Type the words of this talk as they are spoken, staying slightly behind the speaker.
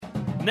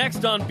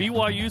Next on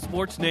BYU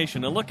Sports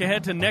Nation, a look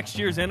ahead to next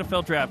year's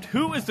NFL Draft.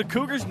 Who is the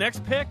Cougars'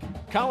 next pick?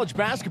 College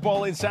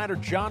basketball insider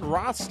John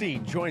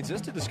Rothstein joins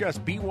us to discuss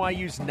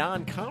BYU's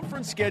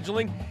non-conference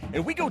scheduling.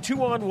 And we go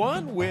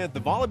 2-on-1 with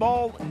the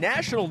Volleyball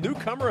National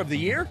Newcomer of the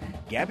Year,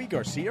 Gabi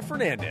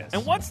Garcia-Fernandez.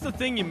 And what's the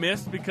thing you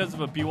missed because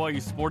of a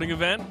BYU sporting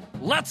event?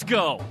 Let's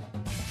go!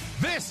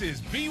 This is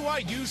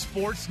BYU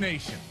Sports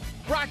Nation,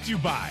 brought to you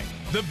by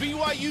the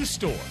BYU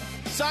Store.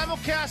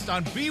 Simulcast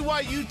on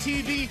BYU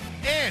TV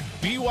and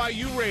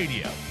BYU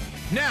Radio.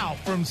 Now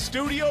from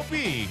Studio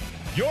B,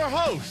 your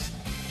hosts,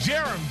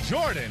 Jarom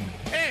Jordan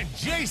and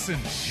Jason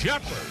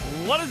Shepard.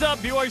 What is up?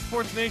 BYU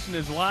Sports Nation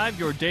is live,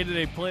 your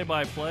day-to-day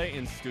play-by-play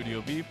in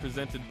Studio B,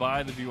 presented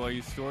by the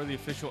BYU Store, the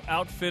official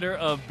outfitter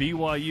of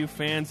BYU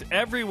fans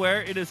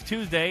everywhere. It is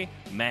Tuesday,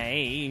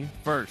 May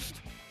 1st.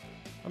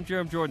 I'm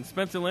Jarom Jordan.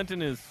 Spencer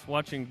Linton is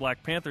watching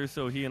Black Panther,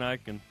 so he and I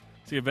can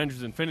see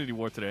Avengers Infinity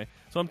War today.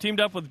 So I'm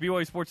teamed up with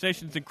BYU Sports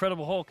Nation's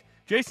Incredible Hulk,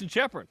 Jason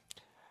Shepard.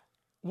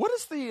 What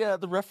is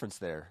the reference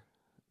there?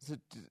 Is it,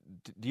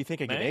 do you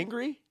think I get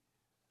angry?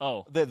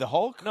 Oh. The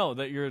Hulk? No,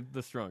 that you're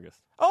the strongest.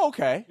 Oh,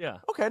 okay. Yeah.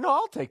 Okay, no,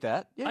 I'll take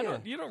that. Yeah,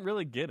 You don't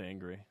really get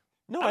angry.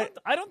 No,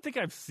 I don't think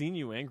I've seen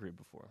you angry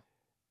before.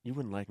 You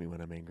wouldn't like me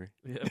when I'm angry.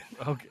 Yeah.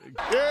 Okay.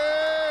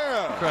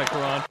 Yeah! Correct,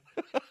 Ron.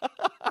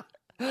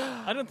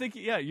 I don't think,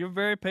 you're a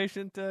very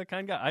patient kind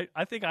of guy.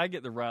 I think I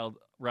get the riled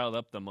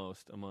up the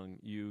most among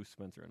you,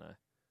 Spencer, and I.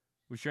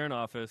 We share an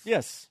office.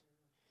 Yes.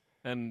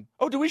 And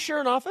do we share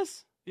an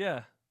office?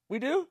 Yeah. We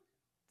do?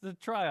 It's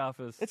a try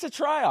office. It's a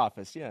try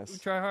office, yes. We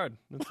try hard.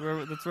 That's where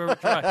we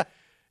try.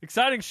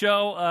 Exciting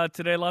show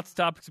today. Lots of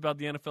topics about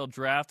the NFL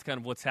draft, kind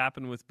of what's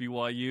happened with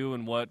BYU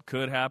and what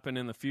could happen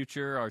in the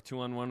future. Our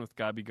 2-on-1 with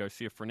Gabi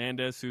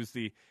Garcia-Fernandez, who's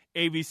the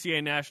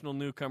AVCA National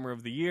Newcomer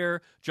of the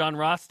Year. John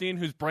Rothstein,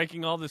 who's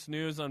breaking all this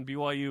news on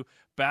BYU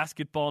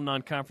basketball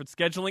non-conference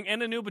scheduling,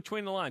 and a new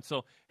Between the LYnes.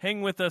 So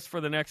hang with us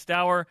for the next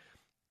hour.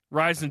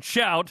 Rise and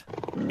shout.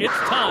 It's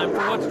time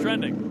for What's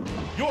Trending.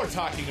 You're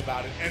talking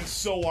about it, and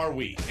so are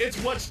we. It's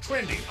What's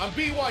Trending on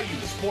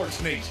BYU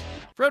Sports Nation.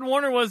 Fred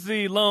Warner was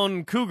the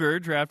lone Cougar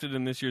drafted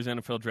in this year's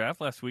NFL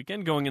Draft last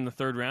weekend, going in the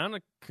third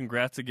round.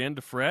 Congrats again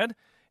to Fred.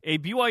 A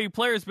BYU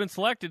player has been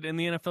selected in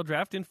the NFL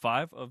Draft in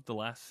 5 of the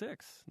last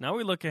 6. Now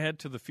we look ahead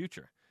to the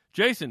future.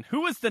 Jason,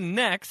 who is the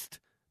next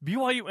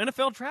BYU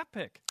NFL Draft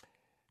pick?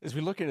 As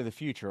we look into the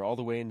future, all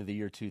the way into the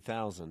year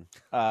 2000,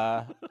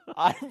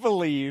 I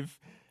believe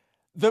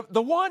there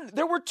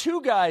were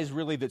 2 guys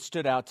really that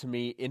stood out to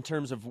me in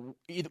terms of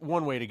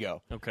one way to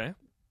go. Okay.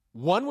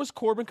 One was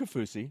Corbin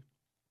Kaufusi.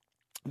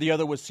 The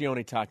other was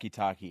Sione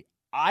Takitaki.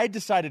 I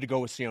decided to go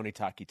with Sione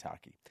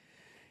Takitaki.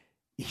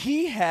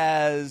 He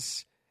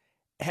has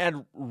had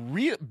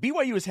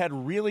BYU has had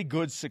really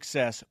good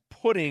success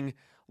putting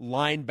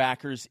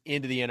linebackers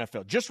into the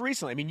NFL. Just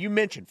recently, I mean, you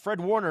mentioned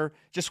Fred Warner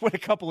just went a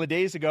couple of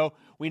days ago.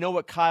 We know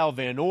what Kyle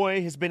Van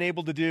Noy has been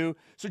able to do.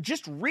 So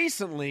just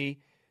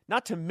recently,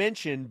 not to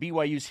mention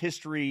BYU's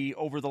history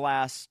over the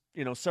last,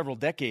 several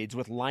decades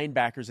with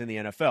linebackers in the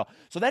NFL.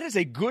 So that is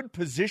a good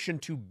position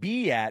to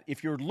be at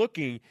if you're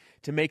looking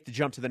to make the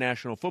jump to the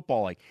National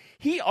Football League.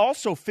 He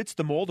also fits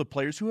the mold of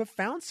players who have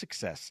found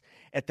success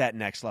at that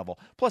next level.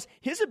 Plus,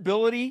 his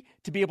ability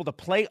to be able to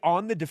play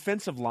on the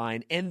defensive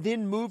line and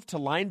then move to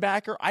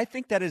linebacker, I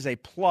think that is a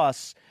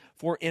plus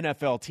for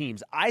NFL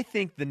teams. I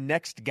think the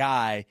next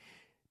guy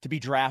to be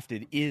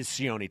drafted is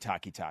Sione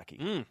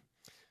Takitaki.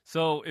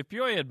 So if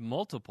BYU had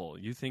multiple,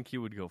 you think he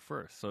would go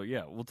first. So,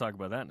 we'll talk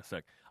about that in a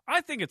sec. I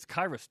think it's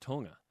Khyiris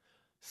Tonga.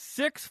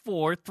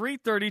 6'4",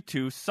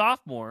 332,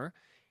 sophomore.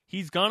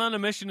 He's gone on a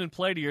mission and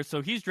played a year,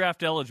 so he's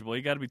draft eligible.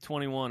 You got to be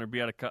 21 or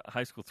be out of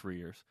high school 3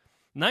 years.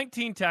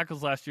 19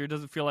 tackles last year.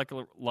 Doesn't feel like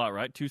a lot,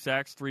 right? 2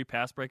 sacks, 3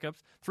 pass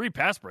breakups. 3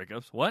 pass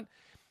breakups? What?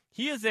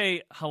 He is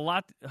a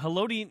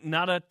Haloti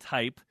Ngata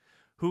type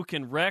who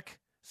can wreak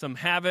some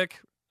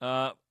havoc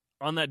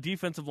on that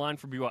defensive line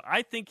for BYU.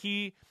 I think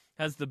he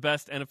has the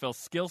best NFL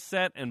skill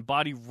set and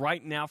body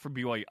right now for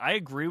BYU. I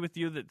agree with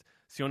you that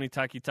Sione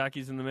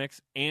Takitaki's in the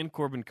mix and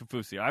Corbin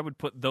Kaufusi. I would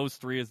put those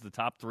 3 as the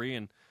top 3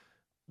 in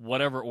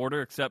whatever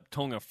order except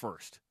Tonga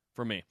first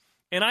for me.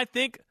 And I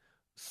think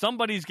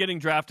somebody's getting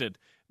drafted.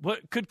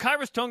 But could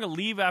Khyiris Tonga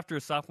leave after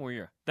his sophomore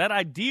year? That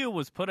idea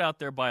was put out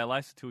there by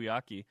Elisa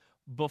Tuiaki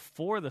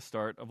before the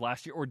start of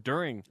last year or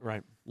during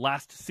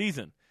last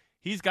season.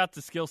 He's got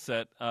the skill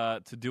set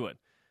to do it.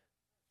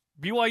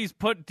 BYU's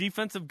put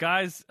defensive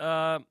guys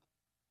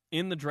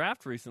in the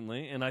draft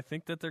recently, and I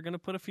think that they're going to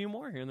put a few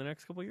more here in the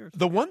next couple of years.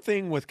 The one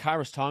thing with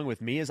Khyiris Tonga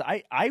with me is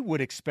I would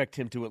expect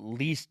him to at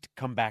least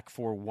come back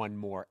for one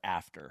more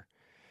after.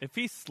 If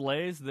he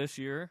slays this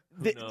year,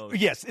 who knows?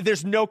 Yes,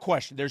 there's no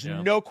question. There's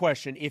no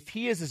question. If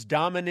he is as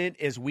dominant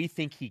as we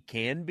think he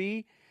can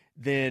be,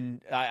 then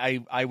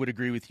I would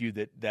agree with you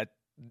that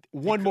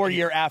one more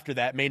year after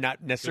that may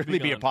not necessarily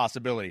be a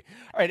possibility.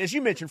 All right, as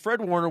you mentioned,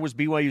 Fred Warner was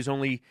BYU's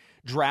only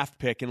draft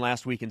pick in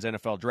last weekend's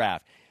NFL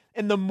draft.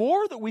 And the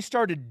more that we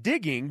started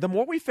digging, the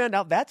more we found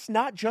out that's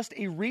not just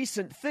a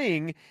recent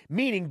thing,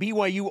 meaning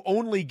BYU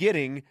only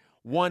getting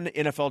one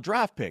NFL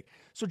draft pick.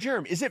 So,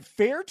 Jarom, is it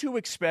fair to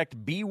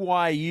expect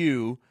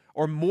BYU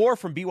or more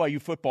from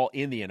BYU football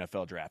in the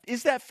NFL draft?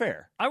 Is that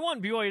fair? I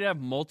want BYU to have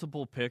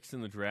multiple picks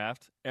in the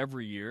draft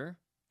every year.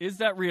 Is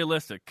that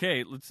realistic?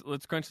 Okay,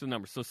 let's crunch the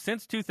numbers. So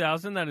since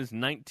 2000, that is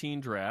 19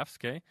 drafts,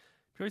 okay?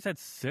 BYU's had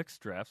 6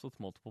 drafts with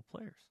multiple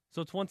players.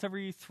 So it's once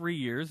every 3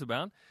 years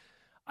about.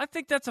 I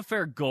think that's a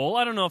fair goal.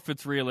 I don't know if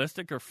it's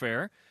realistic or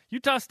fair.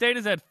 Utah State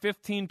has had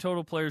 15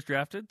 total players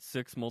drafted,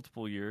 5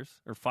 multiple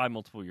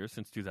years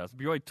since 2000.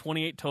 BYU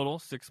 28 total,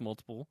 6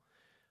 multiple.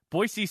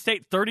 Boise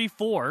State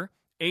 34,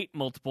 8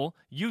 multiple.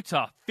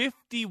 Utah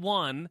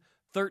 51,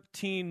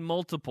 13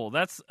 multiple.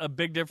 That's a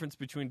big difference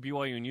between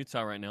BYU and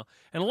Utah right now.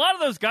 And a lot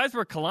of those guys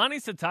were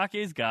Kalani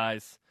Sitake's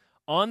guys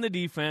on the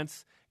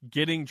defense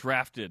getting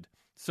drafted.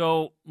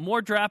 So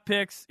more draft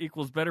picks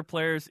equals better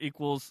players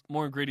equals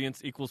more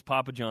ingredients equals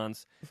Papa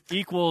John's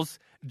equals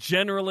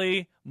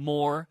generally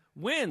more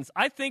wins.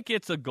 I think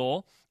it's a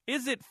goal.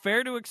 Is it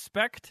fair to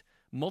expect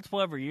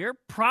multiple every year?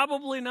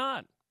 Probably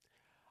not.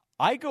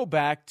 I go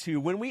back to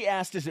when we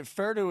asked, is it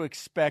fair to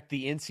expect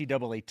the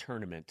NCAA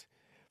tournament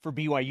for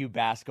BYU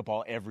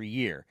basketball every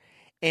year?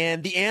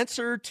 And the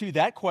answer to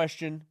that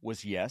question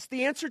was yes.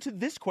 The answer to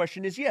this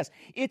question is yes.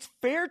 It's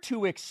fair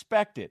to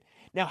expect it.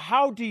 Now,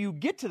 how do you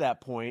get to that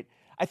point?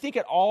 I think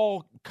it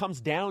all comes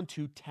down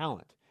to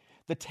talent.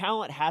 The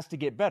talent has to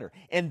get better.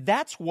 And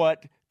that's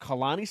what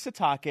Kalani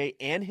Sitake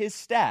and his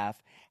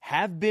staff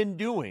have been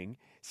doing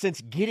since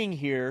getting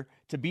here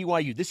to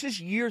BYU. This is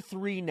year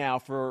 3 now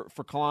for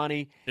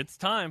Kalani. It's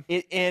time.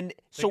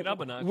 So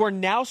we're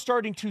now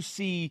starting to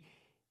see,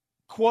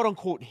 quote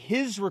unquote,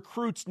 his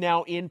recruits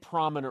now in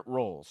prominent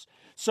roles.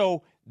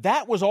 So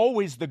that was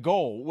always the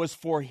goal, was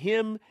for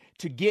him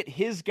to get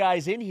his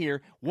guys in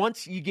here.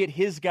 Once you get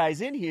his guys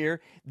in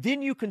here,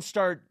 then you can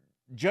start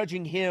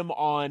judging him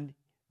on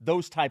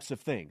those types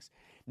of things.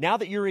 Now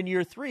that you're in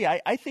year 3,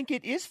 I think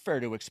it is fair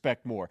to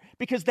expect more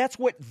because that's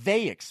what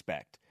they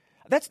expect.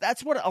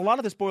 That's what a lot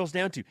of this boils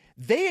down to.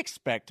 They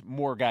expect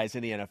more guys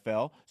in the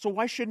NFL, so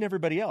why shouldn't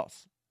everybody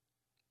else?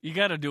 You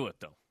got to do it,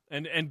 though.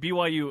 And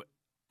BYU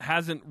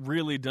hasn't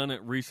really done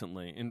it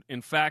recently.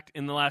 In fact,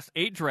 in the last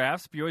 8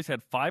 drafts, BYU's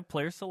had 5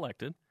 players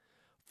selected,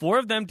 4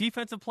 of them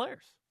defensive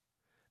players.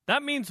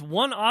 That means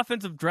 1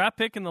 offensive draft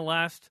pick in the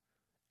last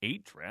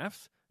 8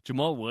 drafts.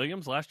 Jamal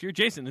Williams last year.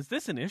 Jason, is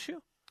this an issue?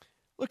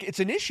 Look, it's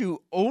an issue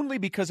only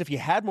because if you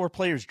had more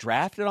players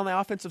drafted on the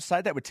offensive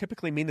side, that would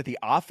typically mean that the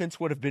offense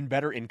would have been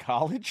better in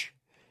college.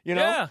 You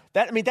know, yeah.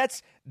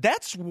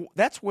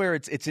 That's where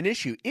it's an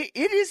issue.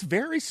 It is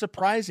very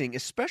surprising,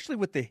 especially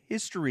with the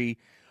history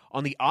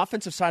on the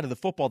offensive side of the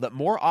football, that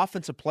more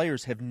offensive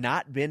players have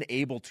not been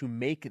able to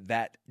make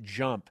that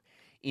jump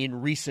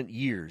in recent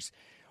years.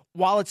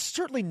 While it's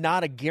certainly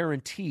not a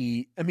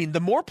guarantee, I mean, the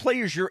more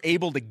players you're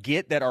able to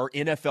get that are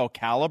NFL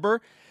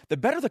caliber, the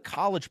better the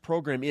college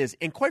program is.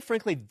 And quite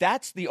frankly,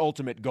 that's the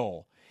ultimate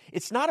goal.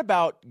 It's not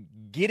about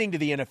getting to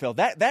the NFL.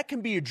 That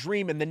can be a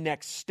dream in the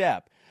next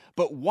step.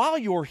 But while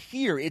you're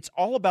here, it's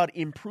all about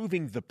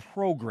improving the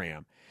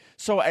program.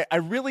 So I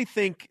really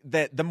think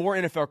that the more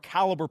NFL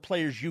caliber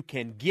players you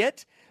can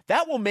get,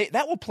 that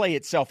will play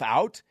itself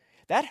out.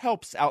 That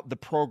helps out the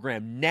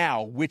program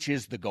now, which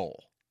is the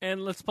goal.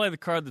 And let's play the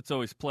card that's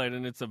always played,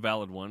 and it's a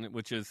valid one,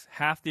 which is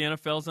half the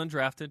NFL's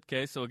undrafted.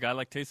 Okay, so a guy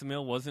like Taysom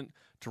Hill wasn't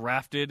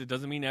drafted. It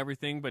doesn't mean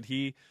everything, but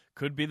he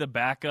could be the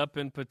backup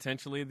and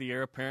potentially the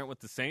heir apparent with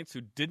the Saints, who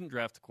didn't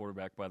draft a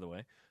quarterback, by the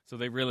way. So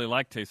they really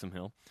like Taysom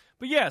Hill.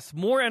 But yes,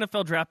 more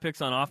NFL draft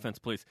picks on offense,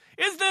 please.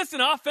 Is this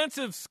an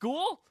offensive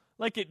school?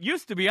 Like it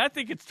used to be. I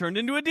think it's turned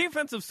into a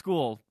defensive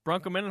school.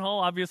 Bronco Mendenhall,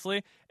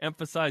 obviously,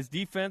 emphasized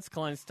defense.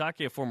 Kalani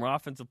Sitake, a former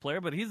offensive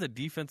player, but he's a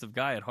defensive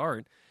guy at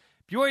heart.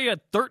 BYU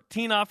had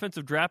 13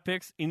 offensive draft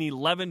picks in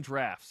 11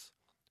 drafts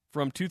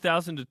from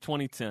 2000 to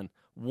 2010,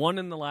 1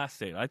 in the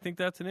last 8. I think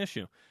that's an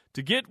issue.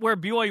 To get where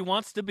BYU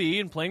wants to be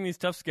and playing these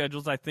tough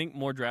schedules, I think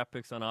more draft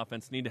picks on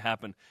offense need to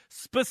happen.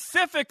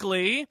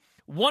 Specifically,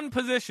 one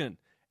position,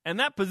 and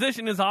that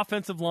position is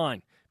offensive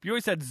line.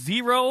 BYU's had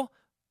 0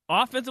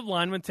 offensive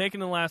linemen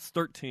taken in the last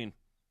 13.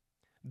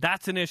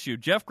 That's an issue.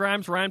 Jeff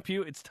Grimes, Ryan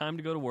Pugh, it's time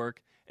to go to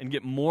work and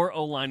get more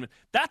O-linemen.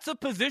 That's a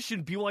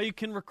position BYU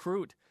can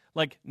recruit.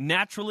 Like,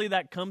 naturally,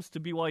 that comes to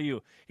BYU.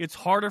 It's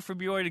harder for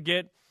BYU to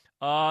get,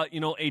 a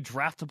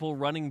draftable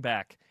running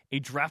back, a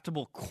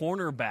draftable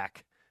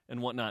cornerback,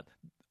 and whatnot.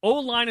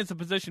 O-line is a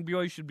position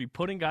BYU should be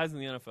putting guys in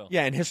the NFL.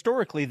 Yeah, and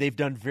historically, they've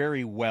done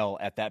very well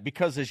at that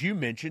because, as you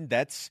mentioned,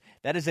 that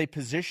is a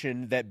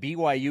position that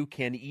BYU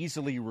can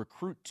easily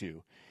recruit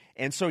to.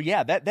 And so,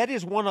 yeah, that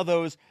is one of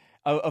those,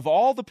 of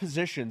all the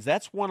positions,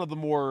 that's one of the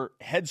more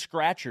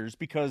head-scratchers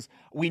because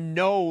we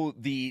know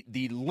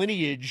the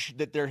lineage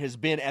that there has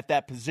been at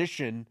that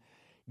position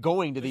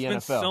going to the NFL.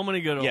 There's been so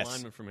many good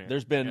O-linemen from here.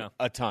 There's been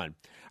a ton.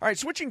 All right,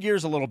 switching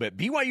gears a little bit.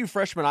 BYU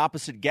freshman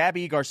opposite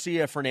Gabi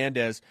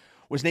Garcia-Fernandez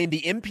was named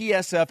the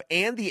MPSF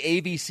and the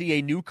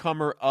AVCA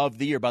Newcomer of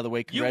the Year. By the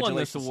way, congratulations. You won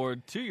this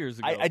award 2 years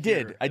ago. I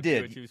did.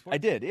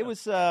 It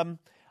was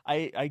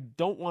I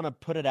don't want to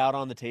put it out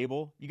on the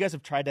table. You guys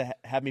have tried to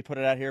have me put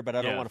it out here, but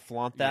I don't want to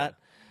flaunt that.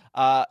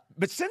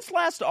 But since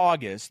last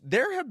August,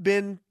 there have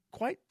been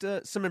quite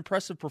some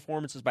impressive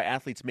performances by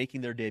athletes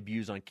making their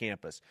debuts on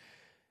campus.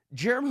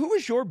 Jarom, who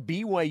is your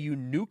BYU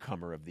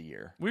newcomer of the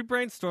year? We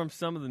brainstormed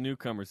some of the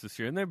newcomers this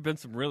year, and there have been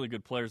some really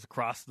good players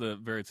across the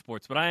varied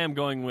sports, but I am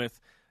going with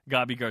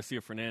Gabi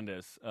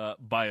Garcia-Fernandez,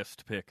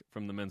 biased pick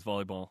from the men's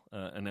volleyball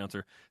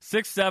announcer.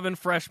 6'7",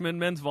 freshman,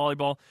 men's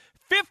volleyball,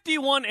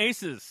 51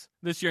 aces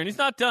this year, and he's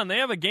not done. They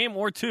have a game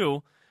or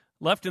two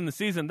left in the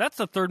season. That's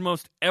the third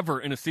most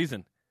ever in a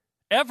season.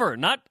 Ever.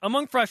 Not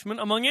among freshmen,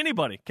 among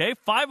anybody. Okay,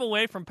 5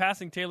 away from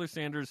passing Taylor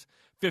Sanders'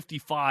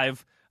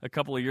 55 a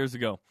couple of years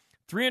ago.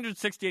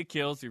 368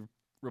 kills. He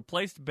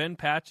replaced Ben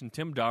Patch and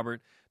Tim Daubert.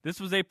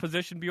 This was a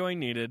position BYU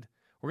needed.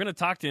 We're going to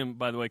talk to him,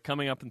 by the way,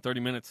 coming up in 30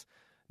 minutes.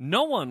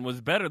 No one was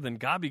better than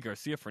Gabi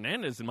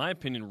Garcia-Fernandez, in my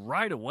opinion,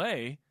 right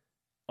away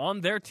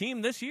on their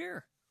team this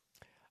year.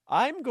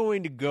 I'm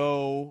going to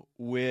go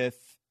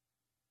with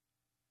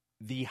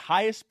the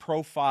highest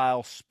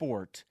profile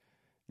sport,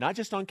 not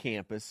just on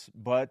campus,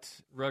 but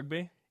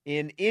rugby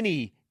in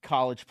any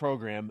college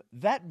program,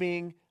 that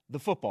being the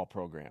football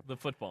program. The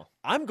football.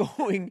 I'm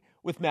going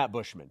with Matt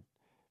Bushman.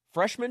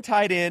 Freshman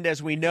tight end,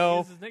 as we know.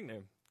 What's his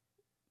nickname?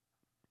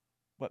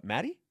 What,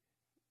 Matty?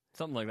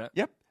 Something like that.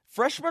 Yep.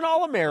 Freshman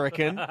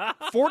All-American,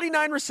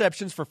 49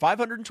 receptions for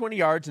 520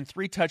 yards and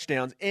 3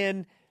 touchdowns,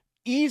 and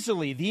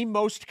easily the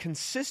most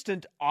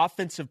consistent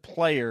offensive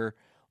player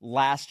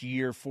last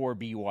year for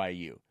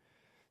BYU.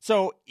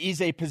 So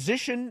he's a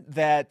position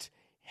that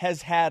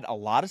has had a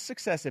lot of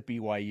success at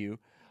BYU.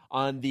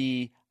 On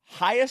the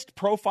highest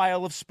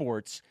profile of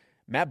sports,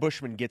 Matt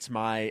Bushman gets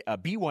my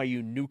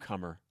BYU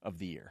newcomer of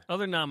the year.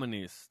 Other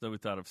nominees that we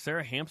thought of: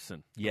 Sarah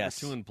Hampson,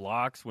 yes, number 2 in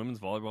blocks, women's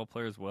volleyball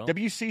player as well.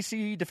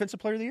 WCC Defensive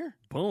Player of the Year.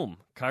 Boom.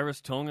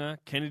 Kairos Tonga,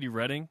 Kennedy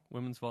Redding,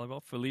 women's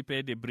volleyball.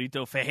 Felipe de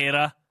Brito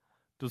Ferreira,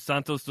 dos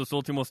Santos dos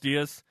Últimos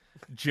Dias,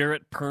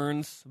 Jarrett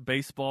Perns,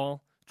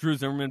 baseball, Drew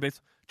Zimmerman,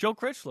 baseball. Joe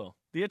Critchlow,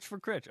 the itch for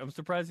Critch. I'm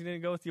surprised he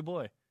didn't go with your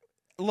boy.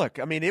 Look,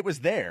 I mean, it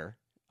was there.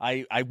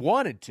 I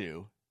wanted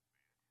to.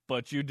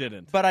 But you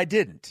didn't. But I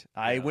didn't.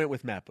 I went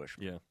with Matt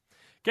Bushman. Yeah.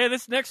 Okay,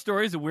 this next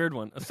story is a weird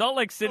one. A Salt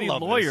Lake City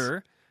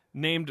lawyer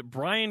named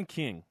Brian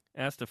King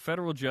asked a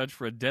federal judge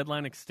for a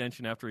deadline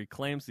extension after he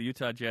claims the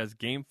Utah Jazz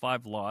Game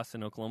 5 loss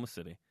in Oklahoma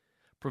City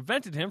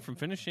prevented him from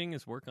finishing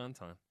his work on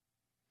time.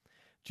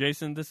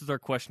 Jason, this is our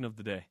question of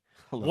the day.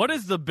 What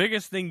is the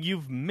biggest thing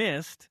you've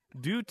missed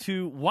due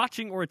to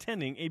watching or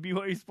attending a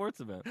BYU sports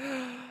event?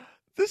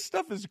 This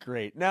stuff is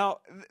great. Now,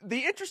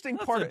 the interesting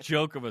That's part... a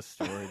joke of a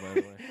story, by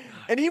the way.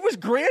 And he was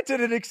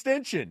granted an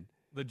extension.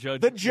 The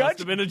judge must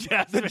have been a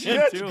Jazz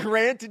fan, too.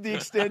 Granted the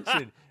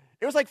extension.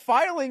 It was like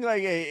filing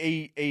like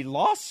a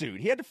lawsuit.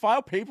 He had to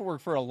file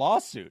paperwork for a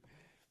lawsuit.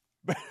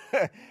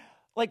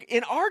 Like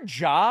in our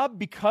job,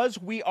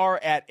 because we are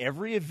at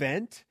every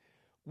event,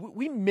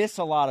 we miss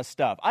a lot of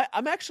stuff.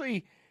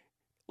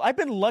 I've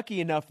been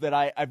lucky enough that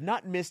I've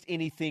not missed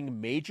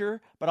anything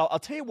major, but I'll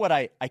tell you what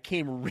I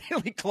came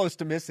really close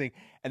to missing,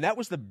 and that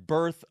was the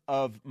birth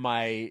of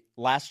my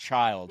last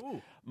child.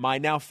 Ooh. My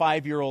now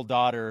 5-year-old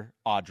daughter,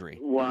 Audrey.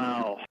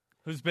 Wow.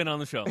 Who's been on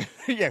the show.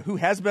 Yeah, who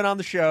has been on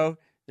the show.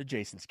 They're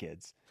Jason's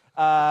kids.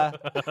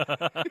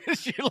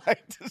 She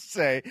like to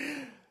say.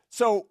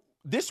 So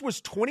this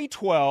was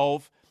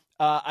 2012.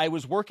 I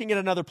was working at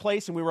another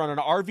place, and we were on an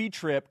RV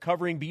trip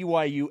covering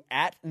BYU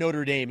at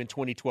Notre Dame in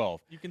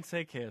 2012. You can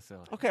say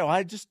KSL. Okay, well,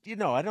 I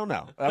don't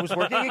know. I was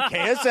working at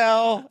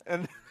KSL.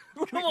 And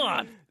come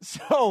on.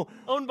 So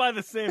owned by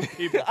the same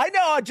people. I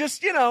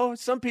know,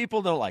 some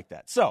people don't like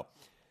that. So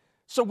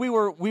we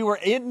were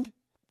in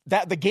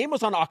that. The game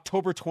was on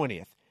October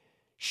 20th.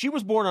 She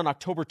was born on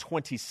October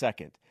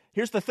 22nd.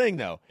 Here's the thing,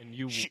 though. And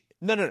you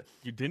no.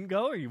 You didn't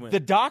go, or you went? The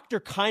doctor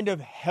kind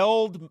of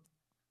held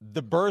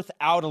the birth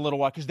out a little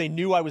while because they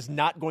knew I was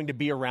not going to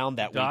be around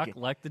that weekend.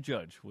 Like the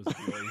judge was.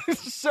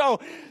 So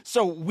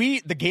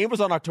the game was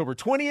on October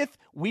 20th.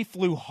 We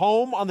flew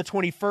home on the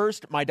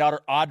 21st. My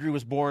daughter Audrey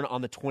was born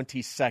on the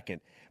 22nd,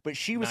 but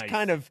she was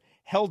kind of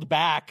held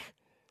back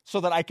so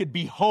that I could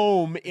be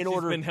home in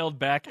order. She's been held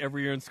back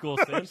every year in school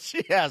since.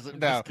 She hasn't.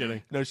 No, just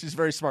kidding. No, she's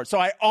very smart. So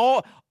I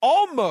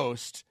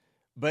almost,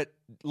 but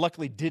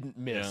luckily didn't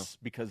miss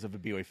because of a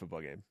BYU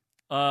football game.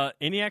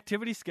 Any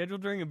activity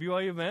scheduled during a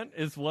BYU event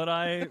is what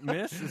I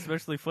miss,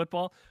 especially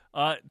football.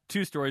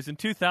 2 stories. In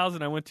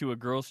 2000, I went to a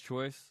girls'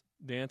 choice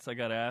dance. I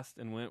got asked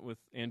and went with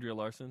Andrea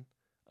Larson.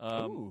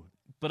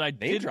 But I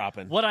did.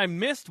 Dropping. What I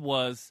missed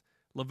was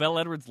Lavelle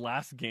Edwards'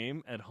 last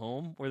game at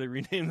home, where they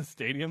renamed the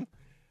stadium.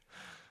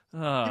 You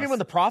mean when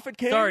the Prophet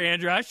came? Sorry,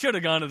 Andrea. I should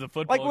have gone to the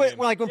football game.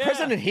 Like when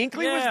President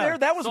Hinckley was there?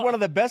 That was one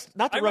of the best,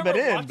 not to rub it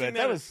in, but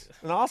that was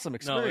an awesome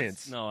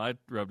experience. No, I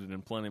rubbed it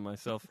in plenty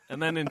myself.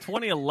 And then in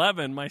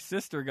 2011, my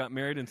sister got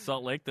married in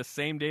Salt Lake the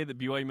same day that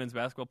BYU men's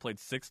basketball played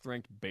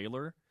 6th-ranked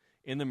Baylor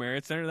in the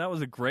Marriott Center. That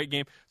was a great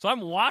game. So I'm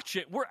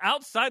watching. We're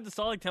outside the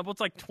Salt Lake Temple. It's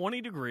like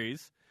 20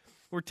 degrees.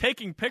 We're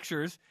taking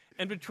pictures.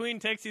 And between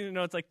texting and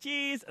notes, like,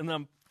 geez, and then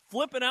I'm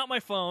flipping out my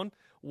phone,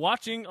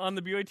 watching on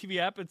the BYU TV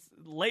app. It's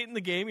late in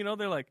the game.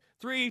 They're like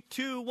 3,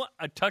 2, 1.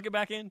 I tuck it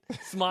back in,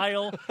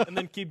 smile, and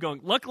then keep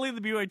going. Luckily,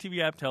 the BYU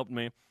TV app helped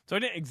me, so I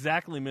didn't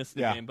exactly miss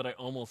the game, but I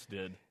almost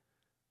did.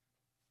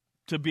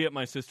 To be at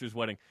my sister's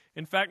wedding.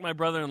 In fact, my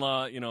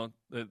brother-in-law,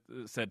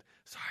 said,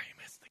 "Sorry, you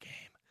missed the game."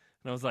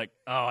 And I was like,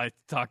 "Oh, I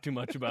talked too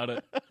much about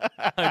it.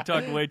 I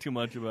talked way too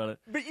much about it."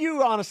 But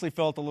you honestly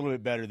felt a little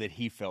bit better that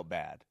he felt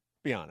bad.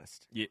 Be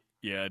honest.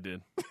 Yeah, I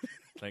did.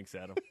 Thanks,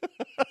 Adam.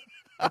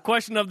 The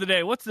question of the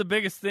day: what's the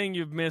biggest thing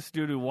you've missed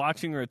due to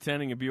watching or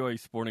attending a BYU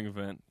sporting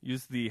event?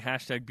 Use the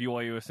hashtag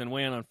BYUSN.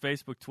 Weigh in on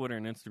Facebook, Twitter,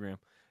 and Instagram.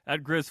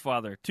 At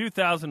GrizzFather,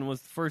 2000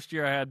 was the first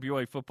year I had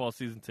BYU football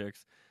season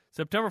tickets.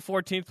 September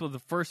 14th was the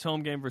first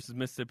home game versus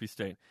Mississippi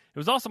State. It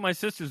was also my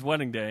sister's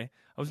wedding day.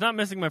 I was not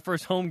missing my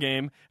first home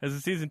game as a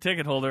season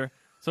ticket holder,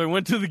 so I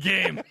went to the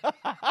game.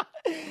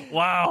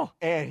 Wow.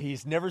 And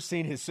he's never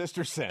seen his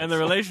sister since. And the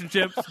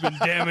relationship's been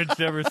damaged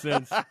ever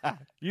since.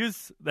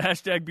 Use the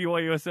hashtag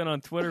BYUSN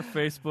on Twitter,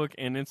 Facebook,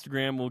 and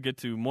Instagram. We'll get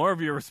to more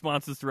of your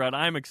responses throughout.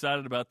 I'm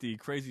excited about the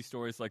crazy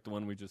stories like the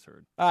one we just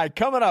heard. All right,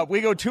 coming up, we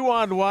go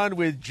 2-on-1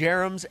 with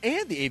Jaroms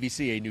and the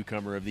AVCA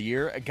Newcomer of the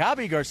Year,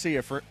 Gabi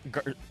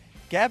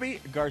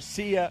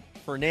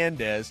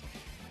Garcia-Fernandez.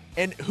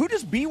 And who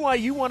does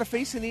BYU want to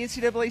face in the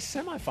NCAA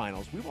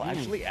semifinals? We will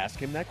actually ask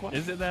him that question.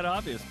 Is it that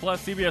obvious?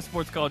 Plus, CBS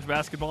Sports College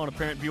Basketball and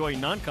apparent BYU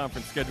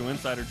non-conference schedule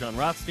insider John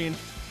Rothstein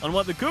on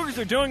what the Cougars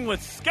are doing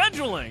with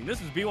scheduling. This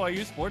is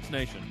BYU Sports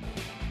Nation.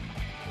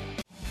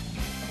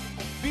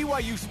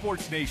 BYU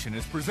Sports Nation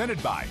is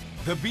presented by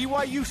The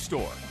BYU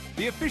Store,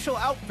 the official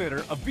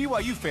outfitter of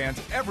BYU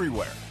fans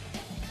everywhere.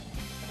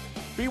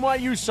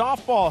 BYU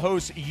softball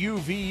hosts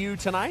UVU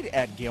tonight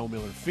at Gale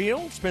Miller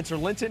Field. Spencer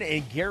Linton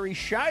and Gary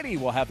Scheide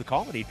will have the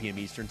call at 8 p.m.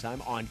 Eastern Time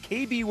on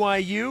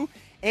KBYU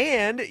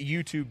and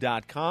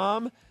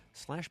YouTube.com/BYU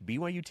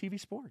TV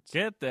Sports.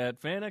 Get that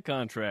Fanta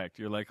contract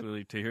you're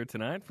likely to hear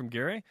tonight from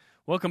Gary.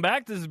 Welcome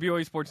back. This is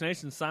BYU Sports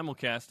Nation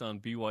simulcast on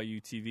BYU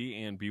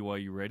TV and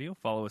BYU Radio.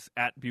 Follow us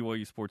at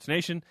BYU Sports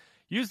Nation.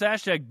 Use the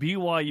hashtag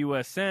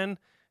BYUSN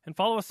and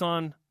follow us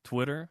on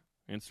Twitter,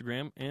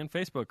 Instagram, and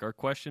Facebook. Our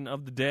question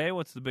of the day: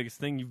 what's the biggest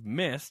thing you've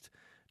missed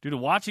due to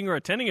watching or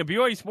attending a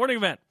BYU sporting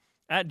event?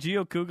 At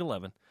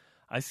GeoCoug11.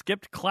 I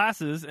skipped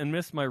classes and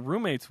missed my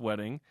roommate's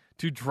wedding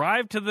to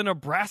drive to the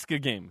Nebraska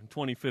game in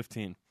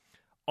 2015.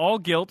 All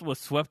guilt was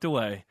swept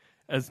away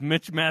as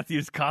Mitch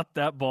Matthews caught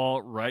that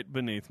ball right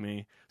beneath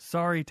me.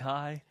 Sorry,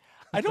 Ty.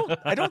 I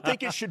don't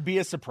think it should be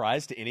a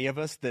surprise to any of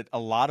us that a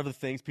lot of the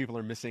things people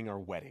are missing are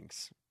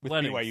weddings with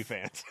BYU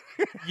fans.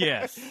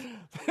 Yes.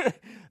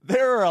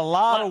 There are a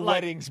lot of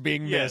weddings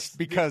being missed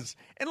because,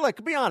 and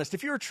look, be honest,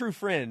 if you're a true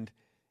friend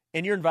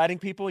and you're inviting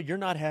people, you're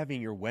not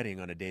having your wedding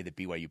on a day that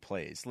BYU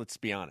plays. Let's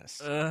be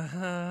honest.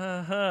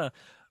 I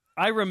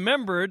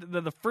remembered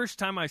that the first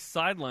time I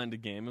sidelined a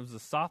game, it was a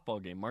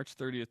softball game, March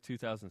 30th,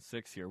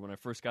 2006 here, when I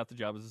first got the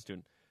job as a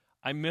student.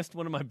 I missed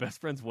one of my best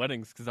friend's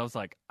weddings because I was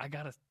like,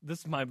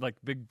 this is my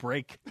big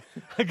break.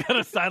 I got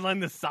to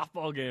sideline this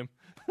softball game.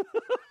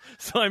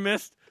 So I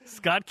missed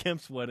Scott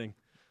Kemp's wedding.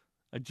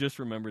 I just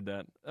remembered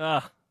that.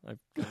 I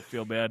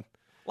feel bad.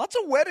 Lots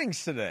of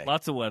weddings today.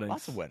 Lots of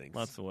weddings.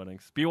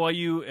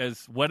 BYU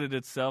has wedded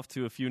itself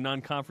to a few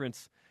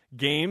non-conference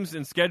games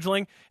and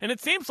scheduling. And it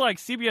seems like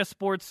CBS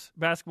Sports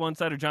basketball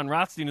insider John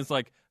Rothstein is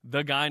like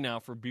the guy now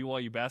for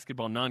BYU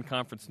basketball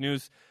non-conference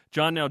news.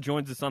 John now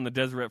joins us on the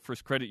Deseret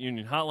First Credit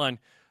Union hotline.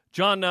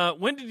 John,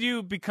 when did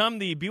you become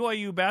the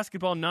BYU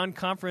basketball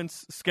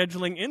non-conference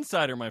scheduling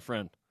insider, my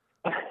friend?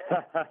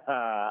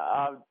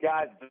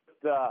 Guys, just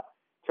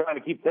trying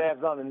to keep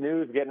tabs on the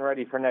news, getting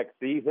ready for next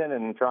season,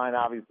 and trying to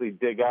obviously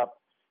dig up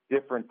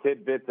different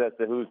tidbits as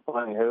to who's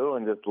playing who.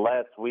 And just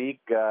last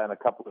week and a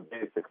couple of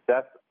days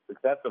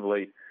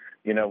successively,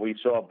 we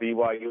saw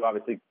BYU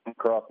obviously come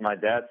across my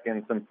desk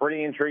and some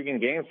pretty intriguing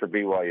games for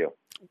BYU.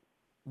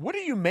 What do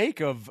you make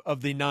of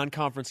the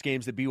non-conference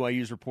games that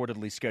BYU's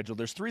reportedly scheduled?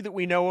 There's 3 that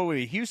we know of: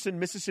 Houston,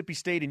 Mississippi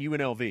State, and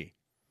UNLV.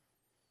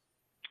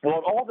 Well,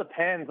 it all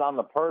depends on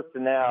the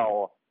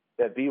personnel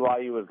that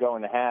BYU is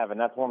going to have, and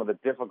that's one of the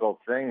difficult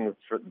things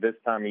for this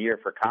time of year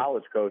for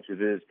college coaches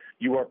is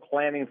you are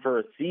planning for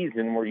a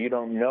season where you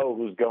don't know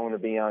who's going to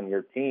be on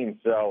your team.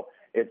 So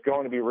it's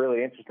going to be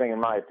really interesting, in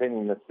my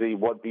opinion, to see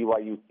what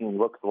BYU's team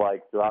looks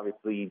like to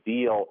obviously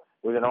deal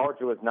with an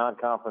arduous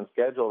non-conference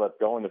schedule that's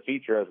going to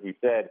feature, as we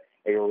said,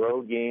 a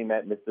road game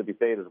at Mississippi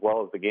State as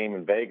well as the game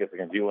in Vegas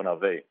against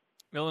UNLV.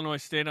 Illinois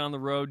State on the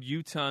road,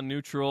 Utah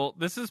neutral.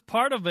 This is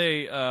part of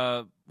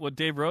what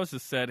Dave Rose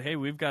has said, hey,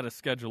 we've got to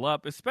schedule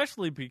up,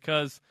 especially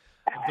because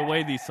of the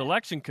way the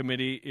selection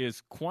committee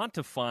is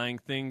quantifying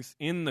things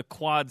in the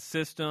quad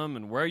system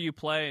and where you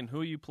play and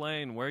who you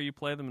play and where you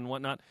play them and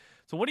whatnot.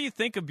 So what do you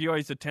think of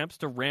BYU's attempts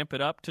to ramp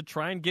it up to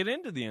try and get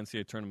into the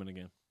NCAA tournament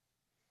again?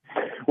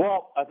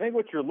 Well, I think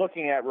what you're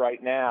looking at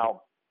right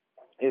now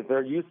is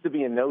there used to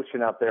be a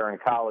notion out there in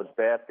college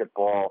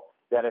basketball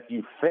that if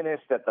you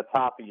finished at the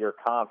top of your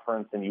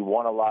conference and you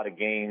won a lot of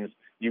games,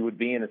 you would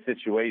be in a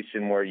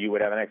situation where you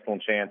would have an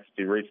excellent chance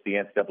to reach the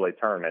NCAA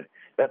tournament.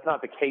 That's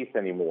not the case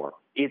anymore.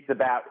 It's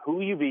about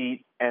who you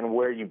beat and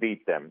where you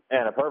beat them.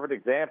 And a perfect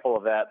example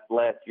of that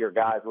last year,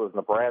 guys, was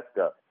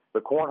Nebraska.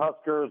 The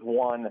Cornhuskers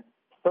won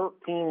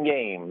 13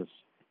 games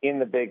in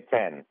the Big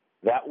Ten.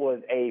 That was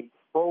a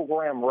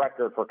program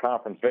record for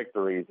conference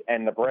victories,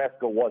 and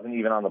Nebraska wasn't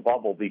even on the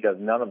bubble because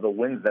none of the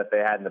wins that they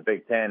had in the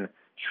Big Ten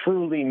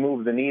truly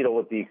moved the needle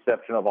with the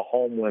exception of a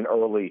home win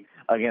early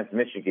against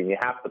Michigan. You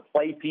have to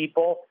play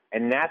people,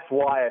 and that's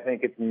why I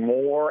think it's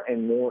more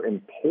and more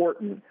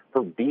important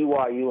for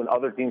BYU and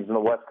other teams in the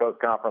West Coast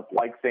Conference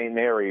like St.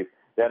 Mary's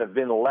that have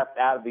been left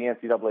out of the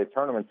NCAA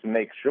tournament to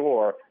make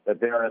sure that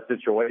they're in a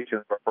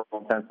situation where, for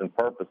all intents and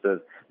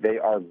purposes, they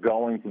are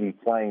going to be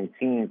playing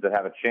teams that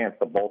have a chance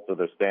to bolster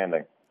their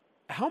standing.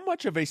 How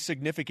much of a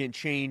significant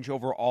change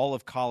over all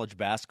of college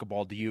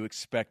basketball do you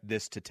expect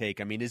this to take?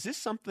 I mean, is this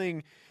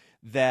something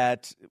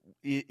that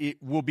it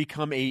will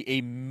become a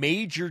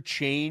major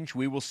change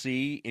we will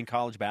see in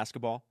college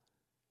basketball?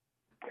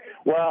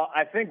 Well,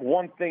 I think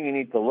one thing you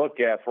need to look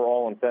at for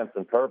all intents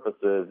and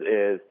purposes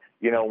is,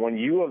 when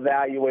you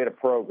evaluate a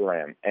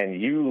program and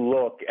you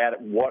look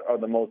at what are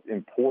the most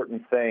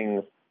important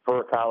things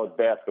for college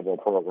basketball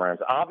programs,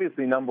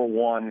 obviously number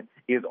one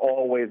is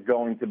always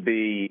going to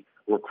be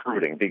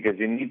recruiting because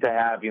you need to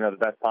have, the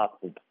best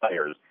possible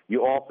players.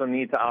 You also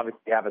need to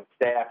obviously have a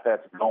staff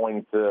that's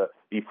going to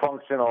be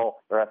functional.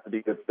 There has to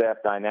be good staff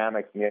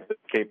dynamics and you have to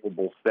be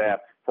capable staff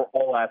for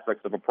all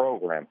aspects of a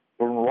program.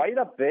 But right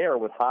up there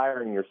with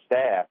hiring your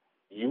staff,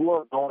 you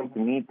are going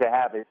to need to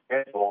have a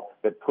schedule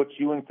that puts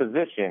you in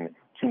position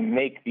to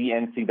make the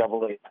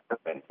NCAA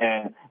tournament.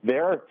 And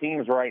there are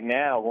teams right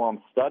now who I'm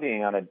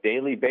studying on a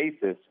daily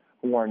basis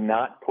who are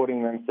not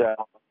putting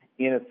themselves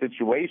in a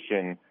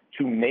situation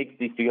to make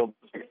the field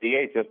of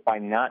 68 just by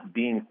not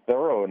being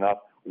thorough enough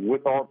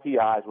with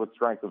RPIs, with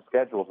strength of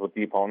schedules, with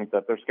the opponents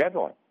that they're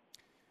scheduling.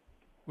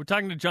 We're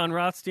talking to John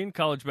Rothstein,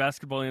 college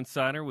basketball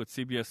insider with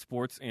CBS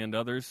Sports and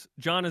others.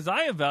 John, as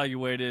I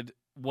evaluated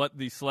what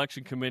the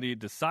selection committee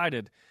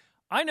decided,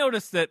 I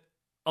noticed that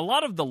a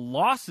lot of the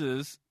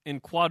losses in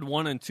quad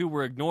 1 and 2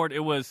 were ignored. It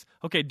was,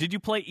 okay, did you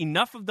play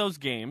enough of those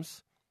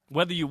games,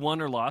 whether you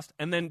won or lost,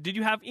 and then did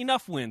you have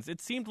enough wins?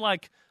 It seemed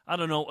like, I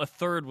don't know, a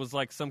third was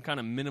like some kind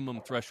of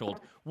minimum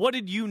threshold. What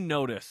did you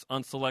notice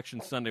on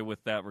Selection Sunday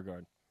with that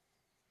regard?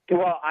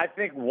 Well, I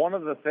think one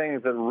of the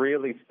things that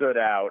really stood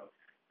out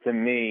to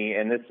me,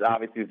 and this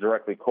obviously is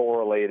directly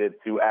correlated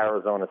to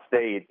Arizona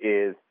State,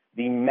 is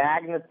the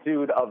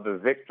magnitude of the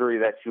victory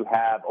that you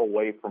have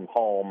away from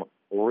home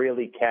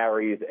really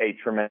carries a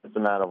tremendous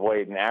amount of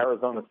weight. And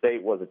Arizona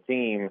State was a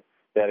team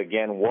that,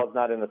 again, was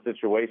not in a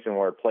situation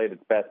where it played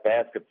its best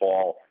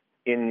basketball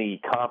in the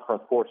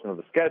conference portion of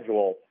the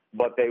schedule,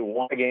 but they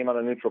won a game on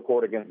a neutral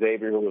court against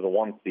Xavier, who was a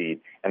 1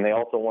 seed, and they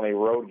also won a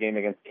road game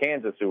against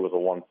Kansas, who was a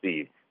 1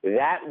 seed.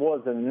 That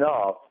was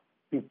enough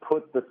to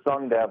put the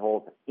Sun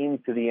Devils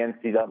into the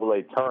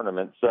NCAA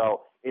tournament.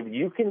 So if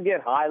you can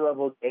get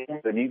high-level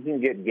games and you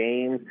can get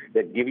games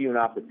that give you an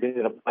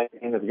opportunity to play a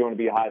team that's going to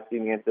be a high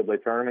seed in the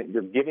NCAA tournament,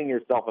 you're giving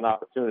yourself an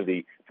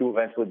opportunity to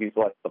eventually be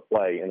selected to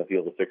play in the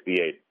field of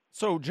 68.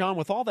 So, John,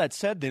 with all that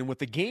said, then, with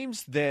the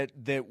games that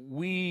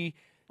we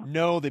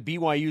know that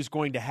BYU is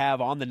going to have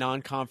on the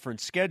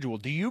non-conference schedule,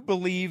 do you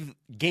believe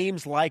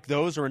games like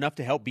those are enough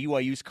to help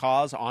BYU's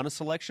cause on a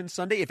Selection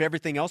Sunday if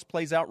everything else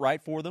plays out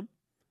right for them?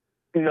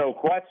 No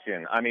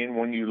question. I mean,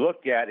 when you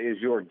look at it,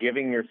 you're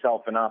giving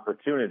yourself an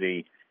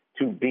opportunity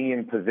to be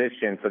in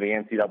position for the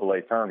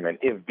NCAA tournament.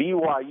 If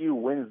BYU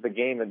wins the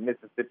game at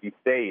Mississippi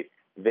State,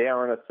 they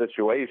are in a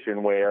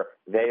situation where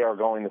they are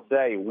going to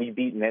say, we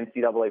beat an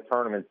NCAA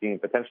tournament team,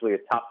 potentially a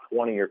top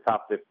 20 or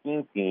top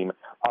 15 team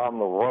on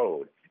the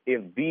road.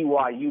 If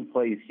BYU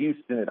plays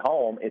Houston at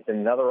home, it's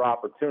another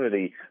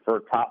opportunity for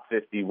a top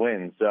 50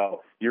 win.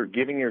 So you're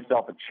giving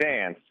yourself a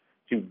chance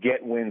to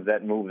get wins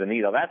that move the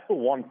needle. That's the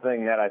one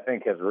thing that I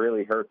think has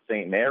really hurt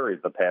St. Mary's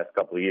the past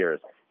couple of years.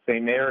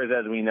 St. Mary's,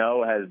 as we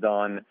know, has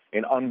done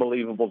an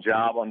unbelievable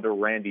job under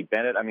Randy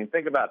Bennett. I mean,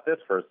 think about this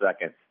for a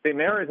second. St.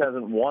 Mary's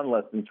hasn't won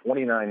less than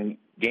 29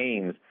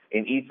 games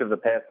in each of the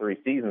past 3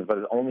 seasons, but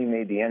has only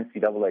made the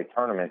NCAA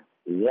tournament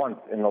once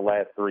in the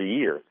last 3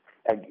 years.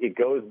 And it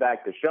goes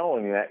back to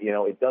showing that,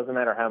 it doesn't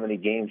matter how many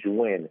games you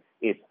win.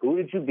 It's who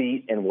did you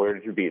beat and where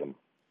did you beat them?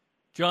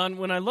 John,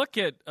 when I look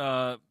at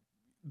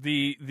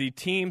the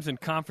teams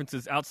and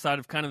conferences outside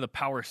of kind of the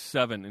Power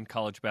 7 in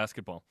college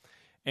basketball,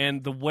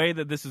 and the way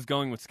that this is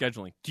going with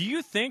scheduling, do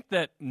you think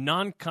that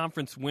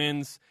non-conference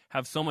wins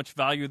have so much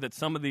value that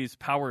some of these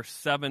Power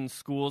 7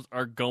 schools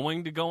are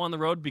going to go on the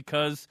road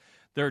because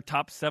they're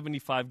top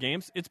 75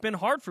 games? It's been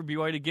hard for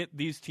BYU to get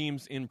these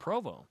teams in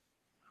Provo.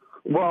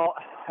 Well,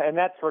 and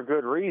that's for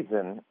good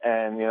reason.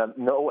 And,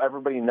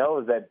 everybody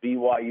knows that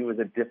BYU is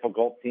a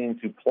difficult team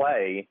to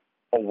play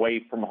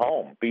away from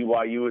home.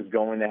 BYU is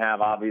going to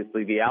have,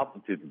 obviously, the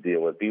altitude to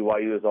deal with.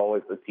 BYU is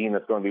always the team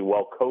that's going to be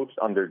well coached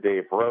under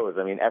Dave Rose.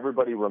 I mean,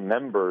 everybody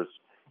remembers,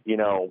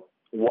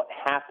 what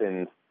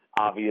happened,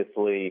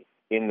 obviously,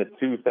 in the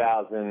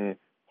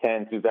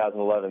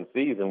 2010-2011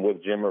 season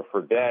with Jimmer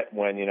Fredette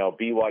when,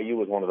 BYU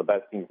was one of the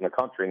best teams in the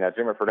country. Now,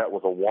 Jimmer Fredette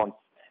was a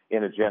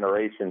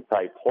once-in-a-generation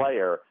type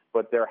player,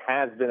 but there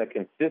has been a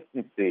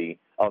consistency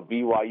of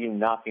BYU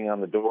knocking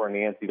on the door in the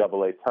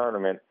NCAA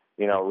tournament,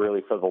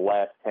 really for the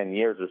last 10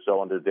 years or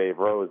so under Dave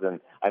Rose. And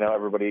I know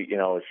everybody,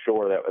 is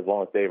sure that as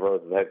long as Dave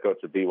Rose is the head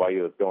coach of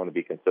BYU, it's going to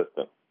be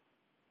consistent.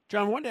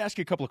 John, I wanted to ask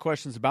you a couple of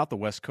questions about the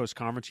West Coast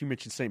Conference. You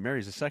mentioned St.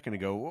 Mary's a second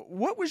ago.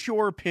 What was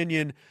your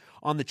opinion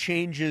on the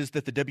changes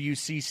that the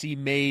WCC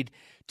made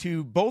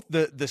to both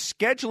the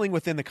scheduling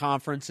within the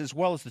conference as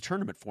well as the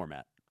tournament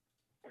format?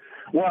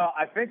 Well,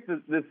 I think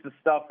that this is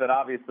stuff that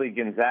obviously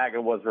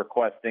Gonzaga was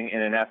requesting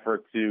in an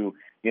effort to,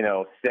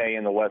 stay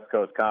in the West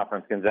Coast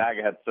Conference.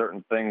 Gonzaga had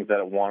certain things that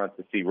it wanted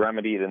to see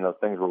remedied, and those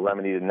things were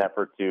remedied in an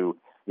effort to,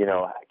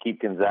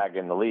 keep Gonzaga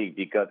in the league.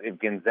 Because if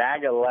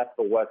Gonzaga left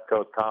the West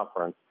Coast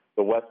Conference,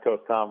 the West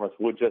Coast Conference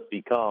would just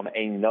become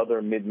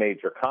another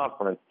mid-major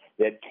conference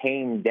that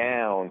came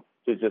down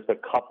to just a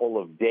couple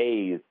of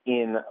days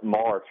in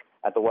March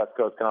at the West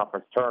Coast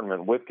Conference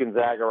tournament. With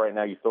Gonzaga right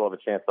now, you still have a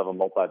chance of a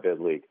multi-bid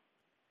league.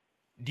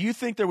 Do you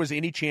think there was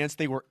any chance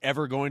they were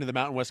ever going to the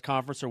Mountain West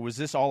Conference, or was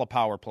this all a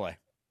power play?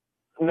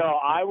 No,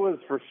 I was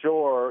for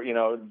sure,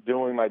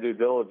 doing my due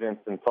diligence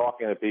and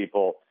talking to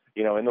people,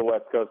 in the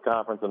West Coast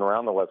Conference and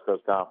around the West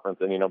Coast Conference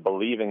and,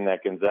 believing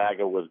that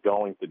Gonzaga was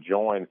going to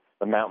join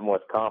the Mountain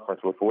West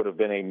Conference, which would have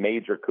been a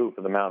major coup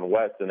for the Mountain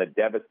West and a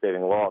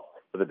devastating loss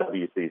for the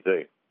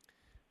WCC.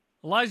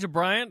 Elijah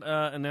Bryant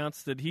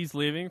announced that he's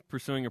leaving,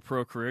 pursuing a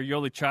pro career.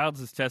 Yoeli Childs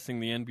is testing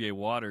the NBA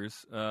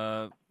waters.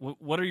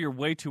 What are your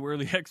way too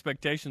early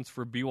expectations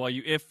for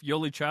BYU if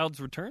Yoeli Childs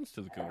returns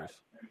to the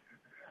Cougars?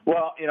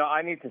 Well,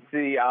 I need to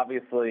see,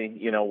 obviously,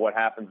 what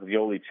happens with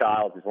Yoeli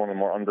Childs. He's one of the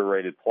more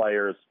underrated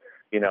players,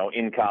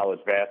 in college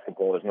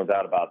basketball. There's no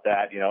doubt about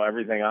that.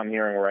 Everything I'm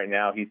hearing right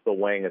now, he's still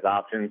weighing his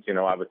options. I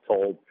was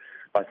told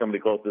by somebody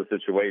close to the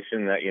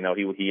situation that,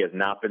 he has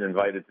not been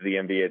invited to the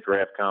NBA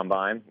draft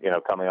combine,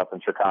 coming up in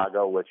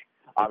Chicago, which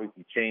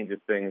obviously changes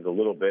things a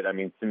little bit. I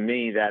mean, to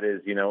me, that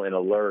is, an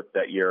alert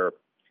that you're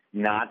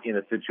not in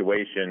a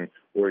situation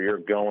where you're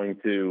going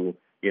to,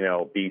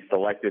 be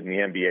selected in the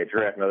NBA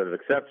draft. Now, there's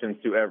exceptions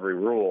to every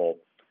rule,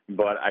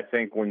 but I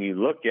think when you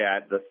look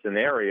at the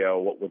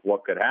scenario,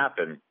 what could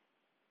happen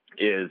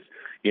is,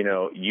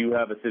 you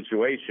have a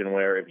situation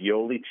where if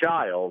Yoeli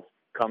Childs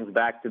comes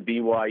back to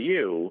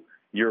BYU,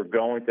 you're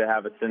going to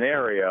have a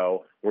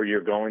scenario where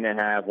you're going to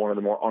have one of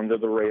the more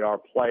under-the-radar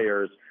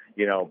players,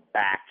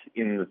 back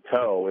in the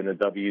tow in the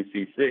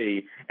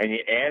WCC, and you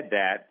add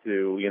that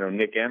to,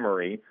 Nick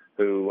Emery,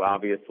 who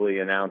obviously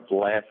announced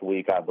last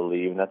week, I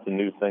believe, and that's a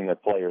new thing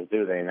that players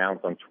do. They announce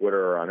on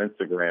Twitter or on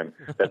Instagram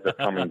that they're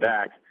coming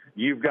back.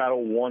 You've got a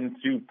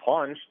 1-2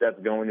 punch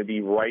that's going to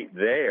be right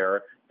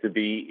there to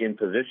be in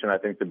position, I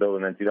think, to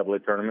build an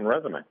NCAA tournament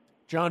resume.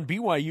 John,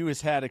 BYU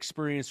has had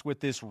experience with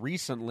this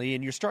recently,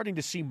 and you're starting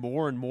to see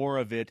more and more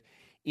of it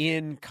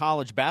in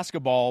college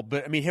basketball.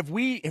 But, I mean, have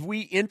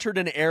we entered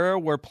an era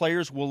where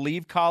players will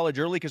leave college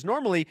early? Because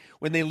normally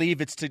when they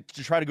leave, it's to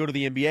try to go to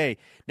the NBA.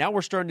 Now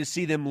we're starting to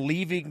see them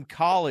leaving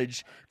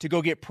college to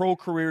go get pro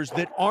careers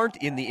that aren't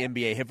in the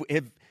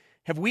NBA.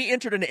 Have we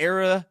entered an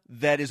era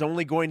that is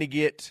only going to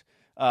get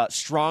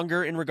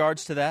stronger in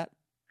regards to that?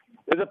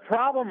 The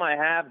problem I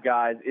have,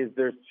 guys, is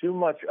there's too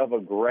much of a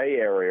gray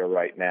area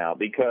right now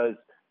because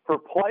for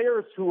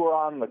players who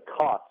are on the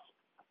cusp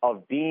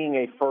of being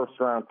a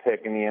first-round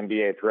pick in the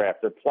NBA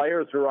draft, the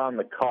players who are on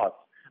the cusp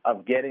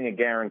of getting a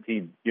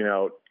guaranteed,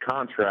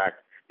 contract,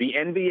 the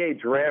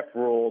NBA draft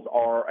rules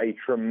are a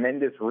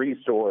tremendous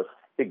resource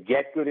to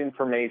get good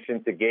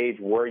information, to gauge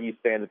where you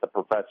stand at the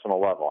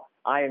professional level.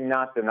 I am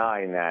not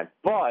denying that.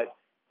 But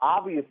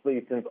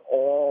obviously, since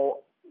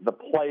all the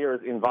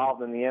players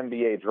involved in the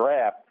NBA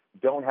draft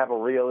don't have a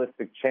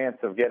realistic chance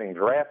of getting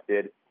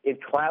drafted,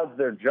 it clouds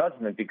their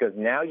judgment because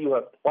now you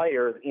have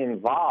players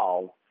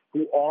involved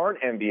who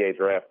aren't NBA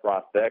draft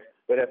prospects,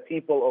 but have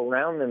people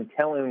around them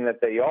telling them that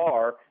they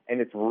are, and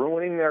it's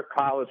ruining their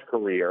college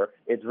career.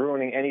 It's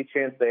ruining any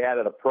chance they had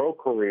at a pro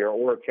career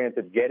or a chance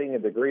of getting a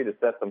degree to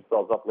set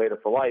themselves up later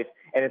for life,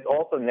 and it's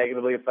also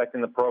negatively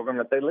affecting the program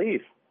that they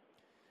leave.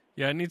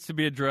 Yeah, it needs to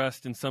be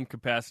addressed in some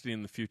capacity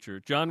in the future.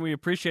 John, we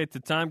appreciate the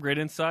time, great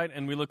insight,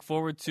 and we look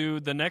forward to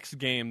the next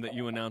game that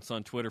you announce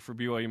on Twitter for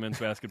BYU men's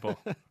basketball.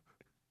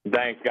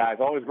 Thanks, guys.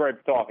 Always great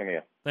talking to you.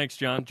 Thanks,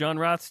 John. John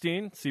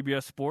Rothstein,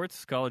 CBS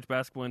Sports, college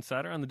basketball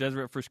insider on the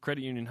Deseret First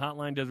Credit Union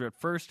hotline. Deseret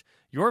First,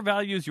 your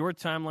values, your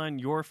timeline,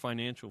 your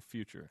financial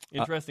future.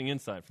 Interesting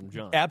insight from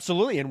John.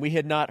 Absolutely, and we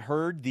had not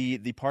heard the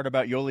part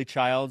about Yoeli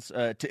Childs,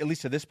 at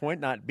least to this point,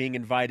 not being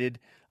invited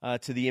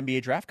to the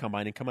NBA draft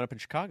combine and coming up in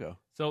Chicago.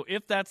 So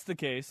if that's the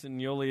case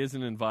and Yoeli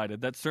isn't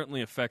invited, that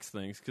certainly affects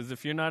things because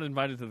if you're not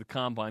invited to the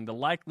combine, the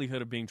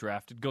likelihood of being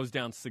drafted goes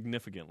down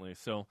significantly.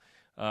 So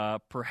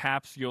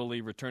perhaps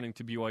Yoeli returning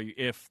to BYU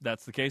if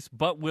that's the case,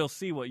 but we'll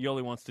see what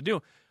Yoeli wants to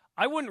do.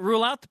 I wouldn't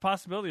rule out the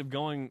possibility of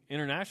going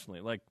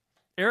internationally. Like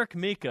Eric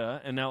Mika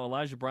and now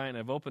Elijah Bryant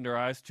have opened our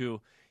eyes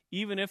to,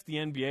 even if the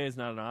NBA is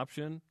not an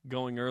option,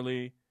 going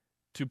early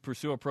to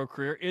pursue a pro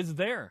career is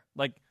there.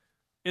 Like,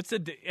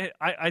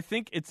 I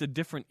think it's a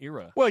different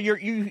era. Well,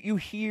 you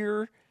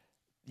hear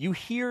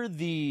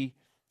the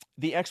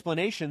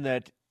explanation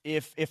that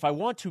if I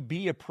want to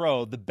be a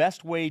pro, the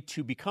best way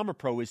to become a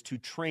pro is to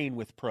train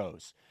with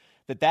pros.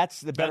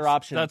 That's the better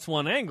option. That's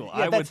one angle.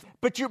 Yeah, but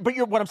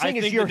what I'm saying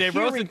is the Dave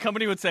Rosen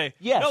company would say,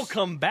 yes, no,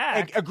 come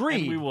back. Agree.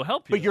 And we will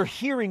help you. But you're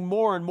hearing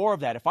more and more of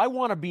that. If I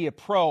want to be a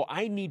pro,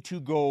 I need to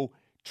go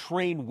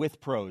train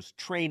with pros,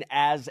 train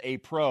as a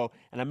pro,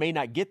 and I may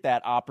not get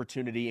that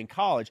opportunity in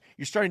college.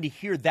 You're starting to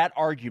hear that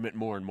argument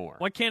more and more.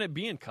 Why can't it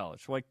be in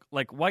college?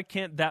 Why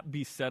can't that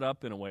be set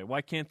up in a way?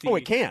 Why can't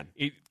it can.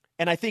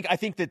 And I think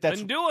that's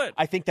then do it.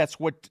 I think that's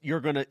what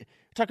you're going to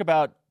talk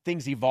about,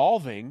 things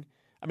evolving.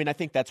 I mean, I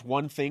think that's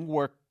one thing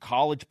where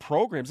college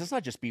programs, it's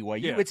not just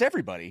BYU, it's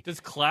everybody.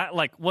 Does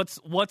what's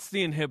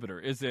the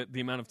inhibitor? Is it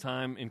the amount of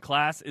time in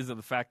class? Is it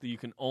the fact that you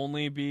can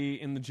only be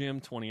in the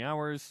gym 20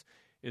 hours?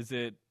 Is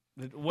it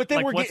what's the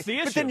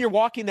issue? But then you're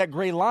walking that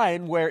gray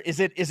line where is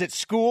it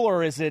school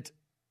or is it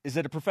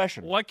a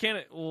profession? Why can't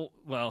it?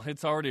 Well,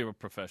 it's already a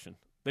profession.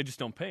 They just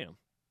don't pay them.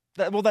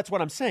 That's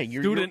what I'm saying.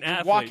 You're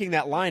walking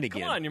that line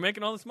again. Come on, you're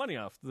making all this money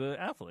off the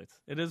athletes.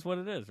 It is what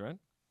it is, right?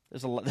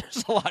 There's a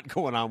lot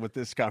going on with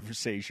this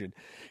conversation.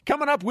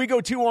 Coming up, we go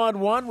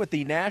 2-on-1 with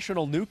the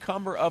National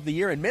Newcomer of the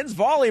Year in men's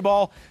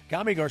volleyball.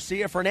 Gabi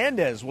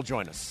Garcia-Fernandez will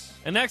join us.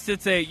 And next,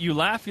 it's a You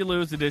Laugh, You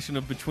Lose edition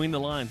of Between the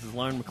LYnes with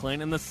Lauren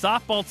McLean. And the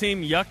softball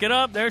team, yuck it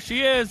up. There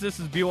she is. This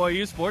is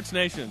BYU Sports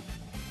Nation.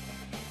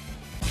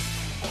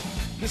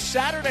 This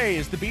Saturday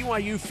is the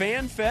BYU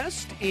Fan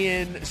Fest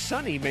in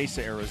sunny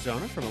Mesa,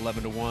 Arizona from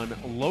 11 to 1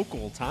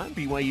 local time.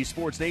 BYU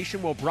Sports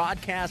Nation will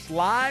broadcast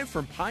live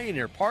from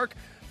Pioneer Park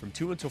from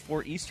 2 until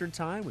 4 Eastern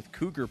time with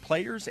Cougar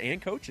players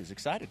and coaches.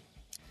 Excited.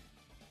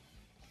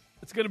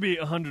 It's going to be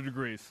 100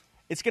 degrees.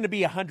 It's going to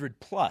be 100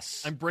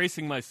 plus. I'm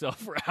bracing myself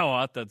for how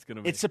hot that's going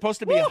to be. It's supposed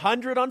to be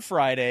 100 on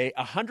Friday,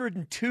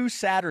 102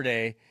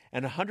 Saturday,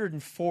 and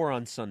 104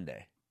 on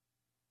Sunday.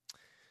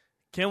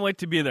 Can't wait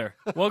to be there.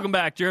 Welcome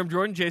back. Jarom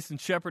Jordan, Jason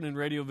Shepard, and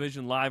Radio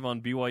Vision live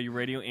on BYU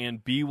Radio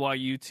and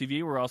BYU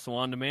TV. We're also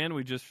on demand.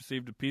 We just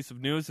received a piece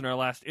of news in our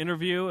last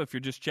interview. If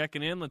you're just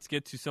checking in, let's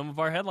get to some of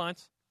our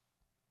headlines.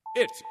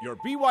 It's your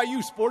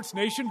BYU Sports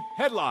Nation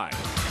headline.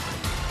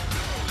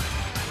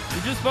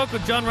 We just spoke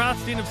with John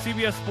Rothstein of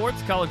CBS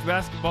Sports, college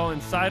basketball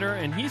insider,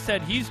 and he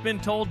said he's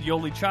been told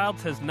Yoeli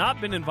Childs has not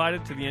been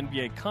invited to the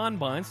NBA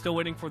Combine. Still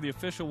waiting for the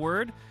official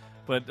word.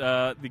 But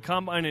the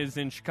Combine is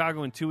in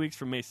Chicago in 2 weeks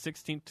from May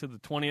 16th to the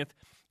 20th.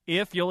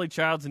 If Yoeli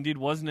Childs indeed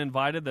wasn't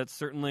invited, that's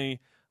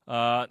certainly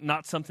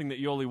not something that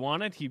Yoeli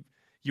wanted.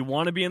 You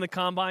want to be in the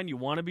Combine. You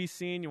want to be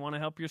seen. You want to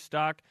help your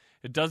stock.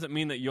 It doesn't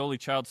mean that Yoeli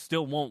Childs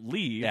still won't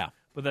leave. Yeah.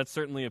 But that's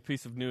certainly a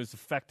piece of news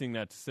affecting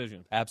that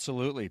decision.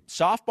 Absolutely.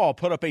 Softball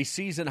put up a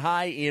season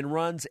high in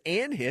runs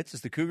and hits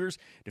as the Cougars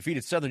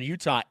defeated Southern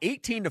Utah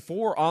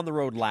 18-4 on the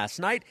road last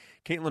night.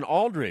 Caitlin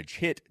Aldridge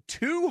hit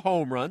 2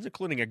 home runs,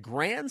 including a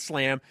grand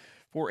slam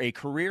for a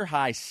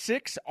career-high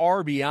 6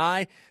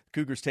 RBI.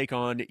 Cougars take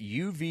on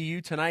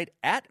UVU tonight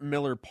at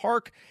Miller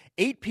Park,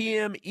 8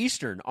 p.m.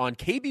 Eastern on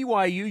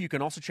KBYU. You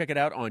can also check it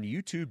out on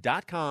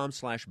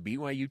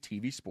youtube.com/BYU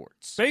TV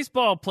Sports.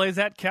 Baseball plays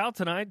at Cal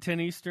tonight, 10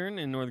 Eastern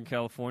in Northern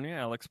California.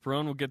 Alex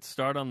Perone will get the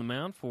start on the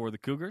mound for the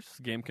Cougars.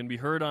 The game can be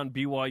heard on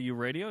BYU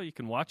Radio. You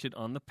can watch it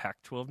on the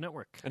Pac-12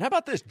 network. And how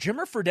about this?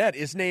 Jimmer Fredette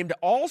is named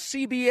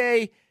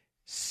All-CBA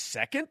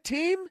second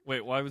team?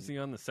 Wait, why was he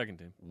on the second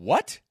team?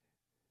 What?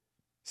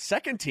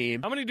 Second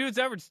team. How many dudes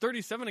averaged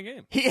 37 a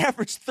game? He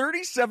averaged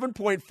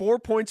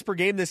 37.4 points per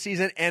game this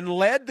season and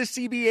led the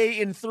CBA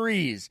in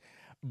threes.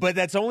 But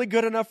that's only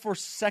good enough for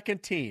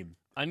second team.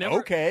 I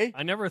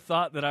never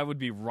thought that I would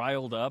be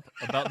riled up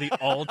about the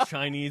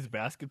All-Chinese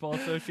Basketball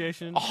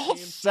Association.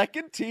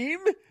 All-second team?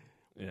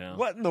 Yeah.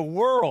 What in the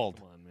world?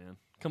 Come on, man.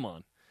 Come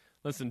on.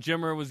 Listen,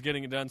 Jimmer was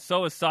getting it done.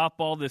 So is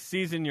softball this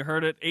season. You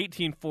heard it.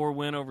 18-4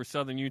 win over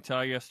Southern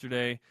Utah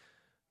yesterday.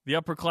 The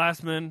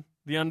upperclassmen,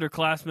 the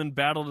underclassmen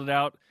battled it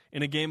out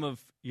in a game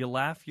of you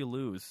laugh, you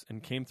lose,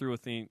 and came through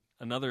with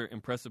another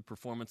impressive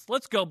performance.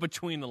 Let's go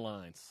Between the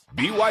LYnes.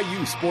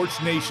 BYU Sports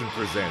Nation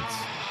presents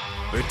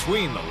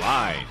Between the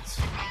LYnes.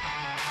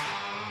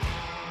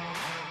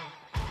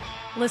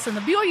 Listen,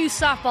 the BYU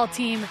softball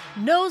team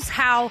knows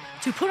how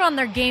to put on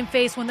their game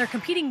face when they're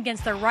competing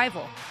against their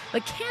rival.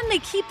 But can they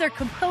keep their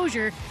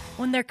composure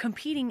when they're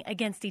competing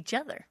against each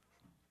other?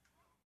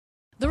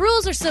 The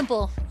rules are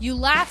simple. You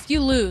laugh, you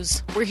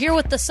lose. We're here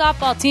with the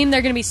softball team.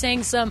 They're going to be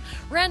saying some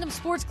random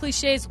sports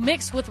cliches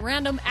mixed with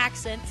random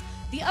accents.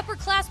 The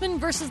upperclassmen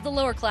versus the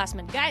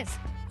lowerclassmen. Guys,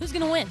 who's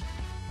going to win?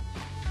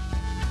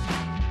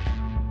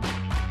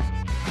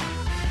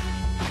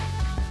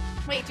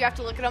 Wait, do you have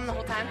to look at them the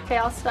whole time? Okay,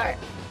 I'll start.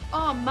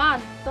 Oh,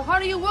 man. The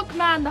harder you work,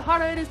 man, the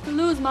harder it is to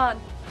lose, man.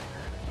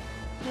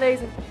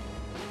 Lazy.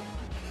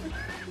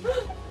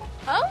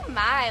 Oh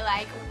my,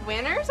 like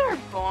winners are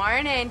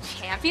born and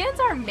champions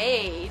are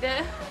made.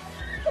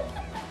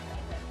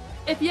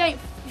 If you ain't...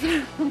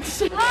 Hey,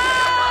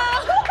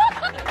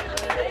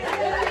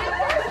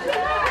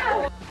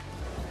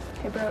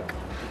 Brooke.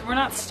 We're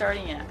not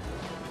starting yet.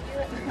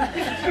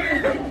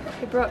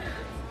 Hey, Brooke.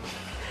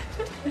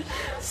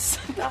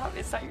 Stop.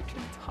 It's not your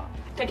turn to talk.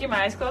 Can I keep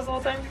my eyes closed the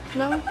whole time?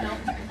 No? No.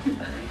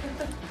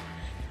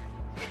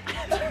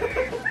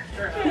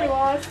 We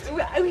lost.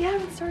 We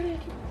haven't started.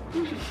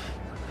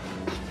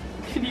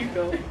 Can you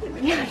go?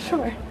 Yeah,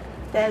 sure.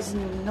 There's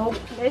no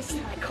place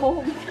like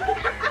home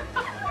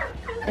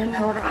in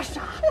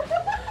Russia.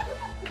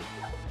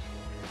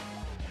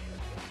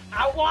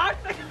 I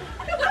walked.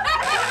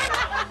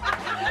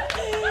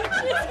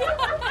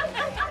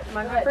 Am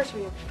I going first or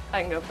you?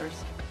 I can go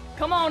first.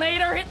 Come on,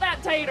 Hater, hit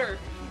that tater.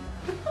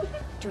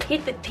 To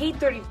hit the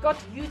tater, you've got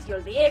to use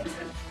your legs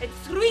and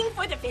swing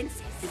for the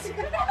fences.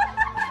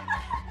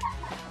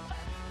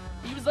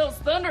 Use those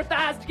thunder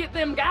thighs to get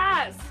them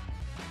guys.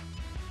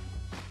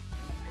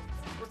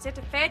 Was that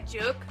a fat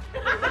joke?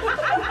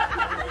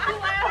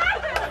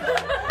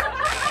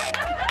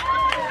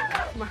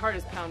 My heart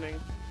is pounding.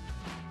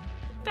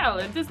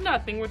 Talent is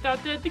nothing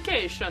without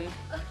dedication.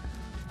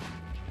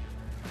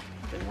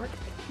 Didn't work.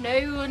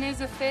 No one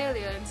is a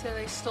failure until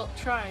they stop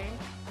trying.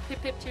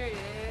 Hip hip cheerio.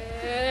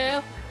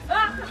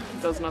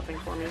 It does nothing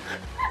for me.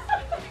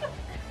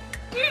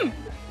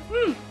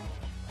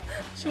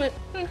 She went.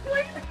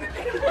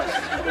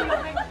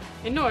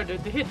 In order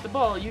to hit the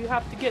ball, you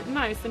have to get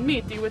nice and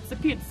meaty with the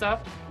pizza.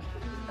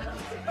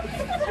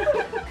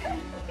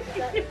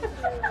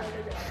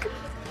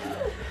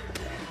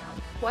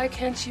 Why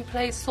can't you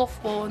play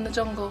softball in the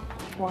jungle?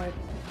 Why?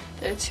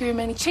 There are too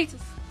many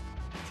cheetahs.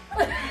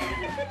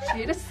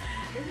 Cheetahs?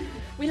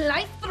 When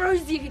life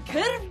throws you a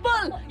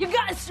curveball, you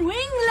gotta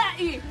swing,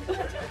 laddie.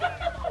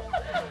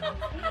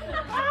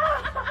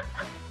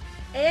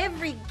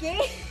 Every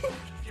game.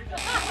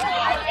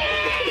 I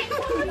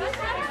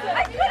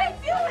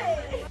couldn't do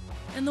it.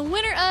 And the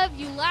winner of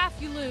You Laugh,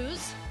 You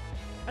Lose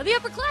are the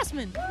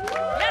upperclassmen.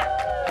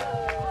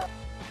 Yeah.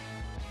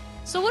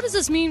 So what does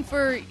this mean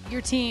for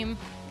your team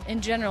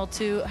in general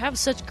to have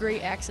such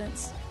great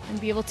accents and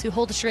be able to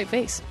hold a straight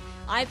face?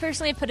 I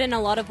personally put in a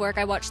lot of work.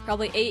 I watched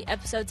probably 8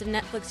 episodes of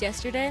Netflix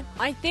yesterday.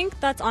 I think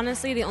that's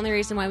honestly the only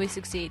reason why we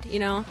succeed, you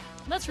know?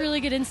 That's really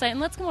good insight.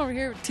 And let's come over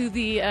here to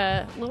the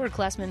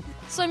lowerclassmen.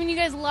 So, I mean, you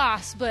guys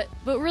lost, but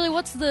really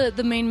what's the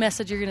main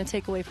message you're going to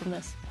take away from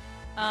this?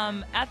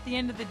 At the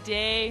end of the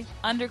day,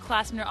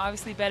 underclassmen are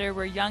obviously better.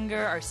 We're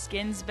younger, our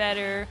skin's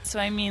better. So,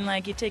 I mean,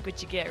 like, you take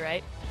what you get,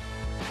 right?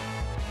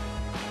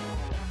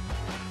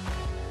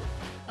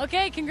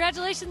 Okay,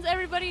 congratulations,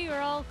 everybody. You're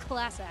all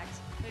class acts.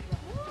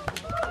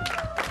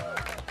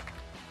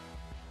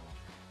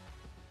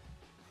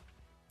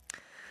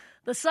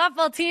 The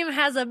softball team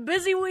has a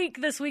busy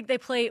week this week. They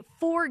play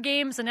 4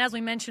 games, and as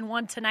we mentioned,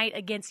 one tonight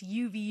against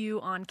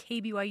UVU on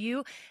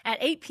KBYU at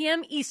 8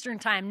 p.m. Eastern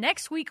Time.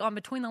 Next week on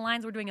Between the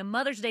LYnes, we're doing a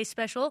Mother's Day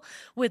special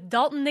with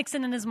Dalton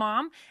Nixon and his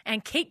mom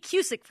and Kate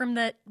Cusick from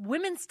the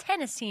women's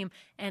tennis team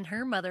and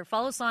her mother.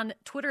 Follow us on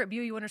Twitter at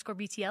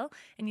BYU_BTL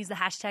and use the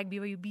hashtag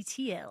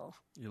BYUBTL.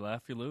 You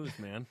laugh, you lose,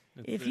 man.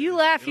 If you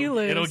laugh, you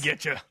lose. It'll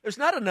get you. There's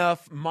not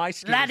enough my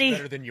skin Laddie. is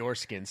better than your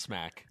skin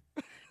smack.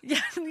 Yeah,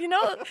 you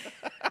know,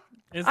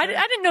 I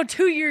didn't know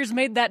 2 years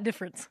made that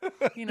difference.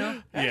 You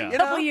know, Yeah. a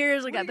couple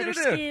years, I got better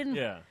gonna do? skin.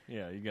 Yeah,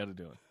 you got to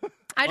do it.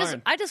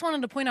 I just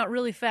wanted to point out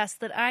really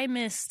fast that I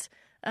missed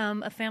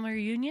a family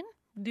reunion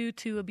due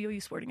to a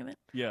BYU sporting event.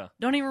 Yeah.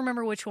 Don't even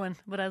remember which one,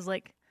 but I was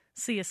like,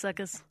 see ya,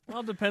 suckers. Well,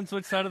 it depends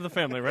which side of the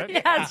family, right?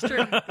 Yeah, it's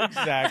true.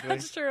 Exactly.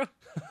 It's true.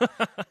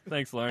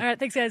 Thanks, Lauren. All right,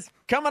 thanks, guys.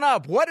 Coming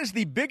up, what is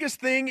the biggest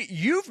thing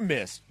you've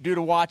missed due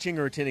to watching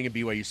or attending a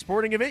BYU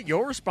sporting event?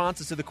 Your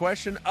responses to the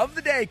question of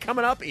the day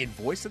coming up in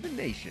Voice of the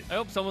Nation. I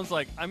hope someone's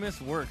like, I miss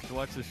work to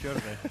watch this show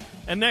today.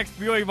 And next,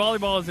 BYU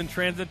Volleyball is in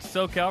transit to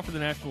SoCal for the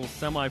national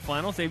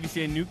semifinals.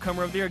 AVCA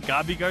newcomer of the year,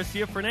 Gabi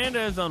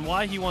Garcia-Fernandez, on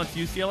why he wants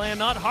UCLA and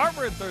not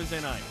Harvard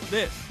Thursday night.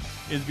 This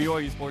is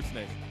BYU Sports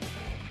Nation.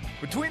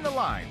 Between the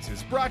LYnes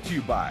is brought to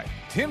you by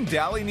Tim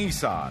Daly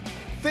Nissan.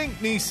 Think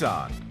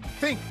Nissan.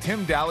 Think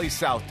Tim Daly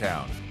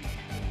Southtown.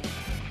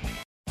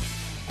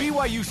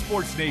 BYU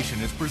Sports Nation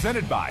is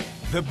presented by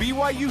The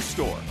BYU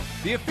Store,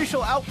 the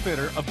official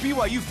outfitter of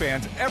BYU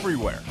fans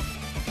everywhere.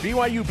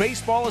 BYU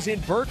baseball is in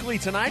Berkeley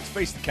tonight to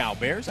face the Cal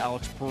Bears.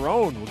 Alex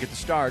Perrone will get the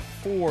start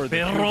for the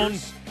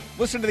Cougars.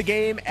 Listen to the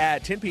game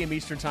at 10 p.m.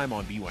 Eastern Time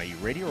on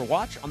BYU Radio or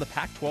watch on the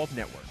Pac-12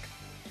 Network.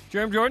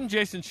 Jarom Jordan,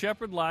 Jason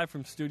Shepard, live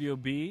from Studio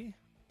B.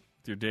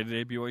 Your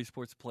day-to-day BYU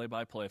Sports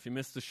play-by-play. If you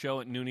missed the show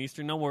at noon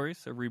Eastern, no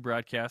worries. A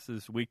rebroadcast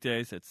is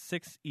weekdays at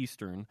 6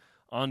 Eastern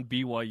on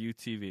BYU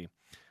TV.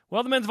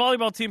 Well, the men's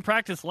volleyball team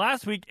practiced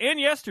last week and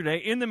yesterday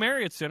in the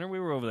Marriott Center. We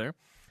were over there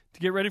to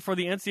get ready for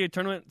the NCAA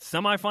tournament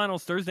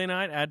semifinals Thursday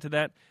night. Add to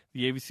that,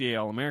 the AVCA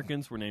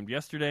All-Americans were named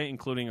yesterday,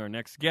 including our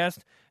next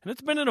guest. And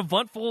it's been an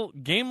eventful,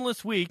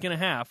 gameless week and a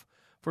half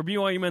for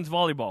BYU men's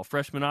volleyball.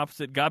 Freshman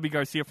opposite Gabi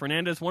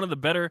Garcia-Fernandez, one of the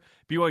better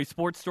BYU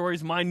sports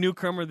stories. My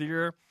newcomer of the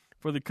year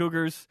for the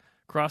Cougars.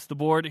 Across the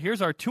board.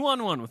 Here's our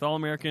 2-on-1 with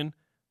All-American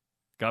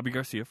Gabi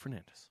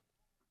Garcia-Fernandez.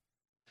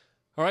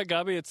 All right,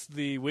 Gabi, it's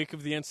the week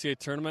of the NCAA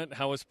tournament.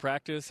 How was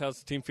practice? How's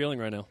the team feeling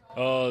right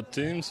now?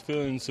 Team's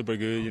feeling super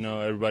good. You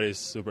know, everybody's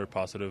super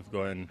positive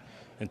going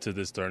into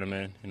this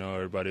tournament.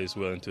 Everybody is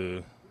willing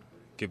to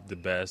give the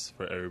best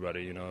for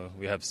everybody.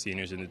 We have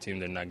seniors in the team.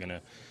 They're not going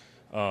to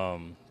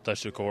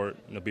touch the court,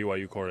 the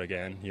BYU court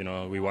again.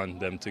 We want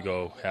them to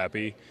go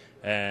happy.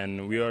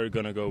 And we are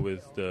going to go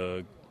with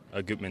a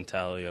good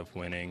mentality of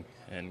winning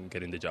and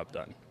getting the job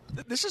done.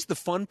 This is the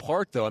fun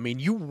part, though. I mean,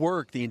 you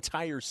work the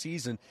entire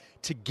season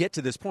to get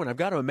to this point. I've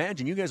got to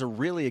imagine you guys are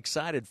really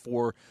excited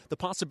for the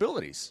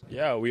possibilities.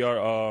 Yeah, we are.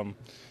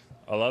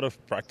 A lot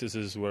of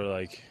practices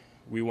where,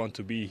 we want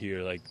to be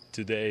here.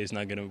 Today is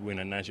not going to win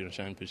a national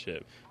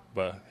championship.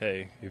 But,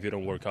 hey, if you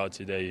don't work out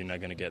today, you're not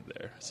going to get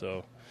there.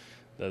 So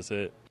that's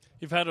it.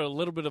 You've had a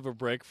little bit of a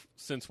break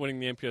since winning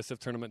the MPSF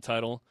tournament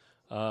title.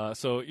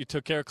 So you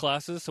took care of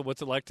classes. So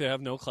what's it like to have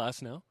no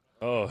class now?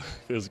 Oh, it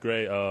feels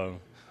great.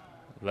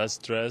 Less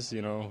stress,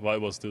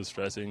 volleyball's still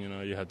stressing,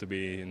 you have to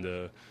be in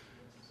the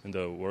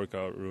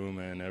workout room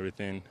and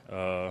everything.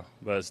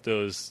 But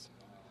still is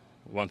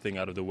one thing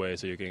out of the way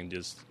so you can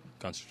just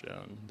concentrate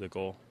on the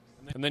goal.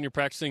 And then you're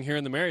practicing here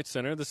in the Marriott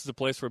Center. This is a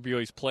place where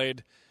BYU's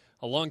played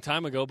a long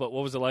time ago, but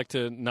what was it like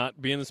to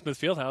not be in the Smith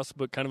Fieldhouse,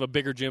 but kind of a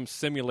bigger gym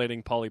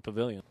simulating Poly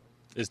Pavilion?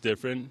 It's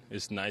different.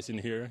 It's nice in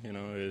here,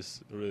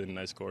 it's a really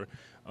nice court.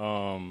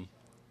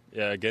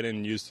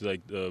 Getting used to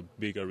the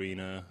big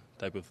arena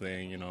type of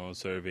thing,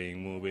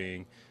 serving,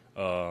 moving,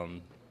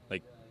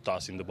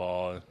 tossing the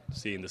ball,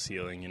 seeing the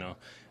ceiling,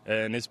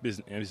 and it's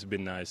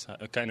been nice.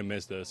 I kind of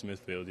miss the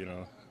Smithfield,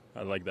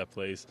 I like that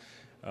place,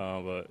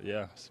 but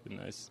yeah, it's been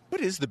nice.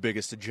 What is the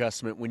biggest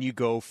adjustment when you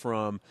go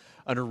from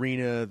an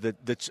arena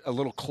that's a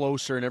little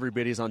closer and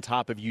everybody's on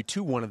top of you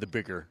to one of the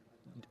bigger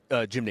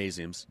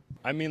gymnasiums?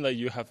 I mean,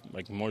 you have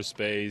more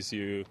space.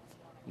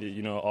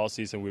 All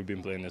season we've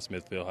been playing at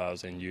Smith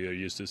Fieldhouse, and you're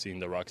used to seeing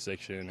the rock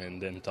section and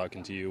then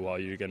talking to you while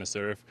you're going to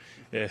serve.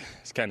 Yeah,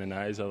 it's kind of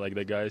nice. I like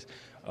the guys.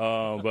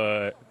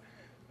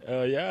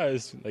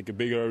 It's a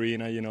bigger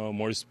arena,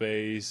 more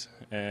space,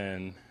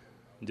 and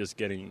just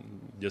get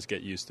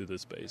used to the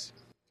space.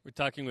 We're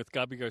talking with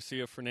Gabi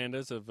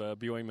Garcia-Fernandez of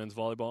BYU Men's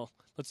Volleyball.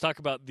 Let's talk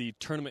about the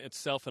tournament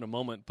itself in a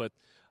moment, but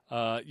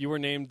you were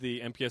named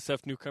the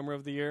MPSF Newcomer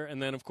of the Year,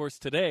 and then, of course,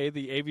 today,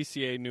 the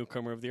AVCA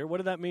Newcomer of the Year. What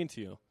did that mean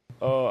to you?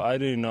 Oh, I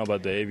didn't know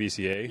about the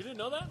AVCA. You didn't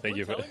know that? Thank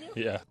you for that.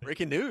 Yeah.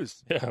 Breaking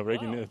news. Yeah,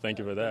 breaking news. Thank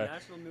you for that. The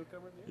National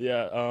Newcomer of the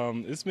Year? Yeah,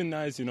 it's been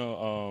nice,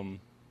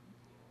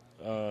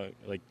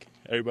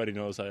 everybody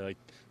knows I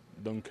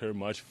don't care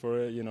much for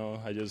it,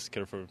 I just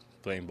care for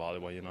playing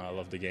volleyball, I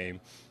love the game,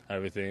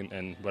 everything,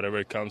 and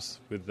whatever comes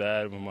with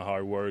that, with my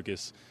hard work,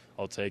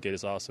 I'll take it.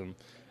 It's awesome.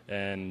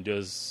 And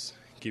just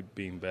keep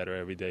being better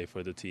every day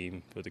for the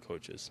team, for the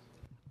coaches.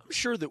 I'm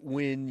sure that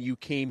when you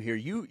came here,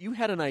 you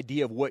had an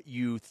idea of what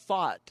you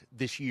thought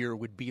this year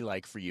would be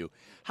like for you.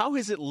 How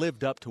has it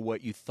lived up to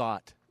what you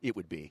thought it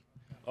would be?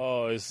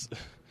 Oh,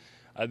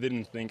 I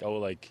didn't think I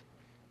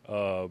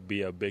would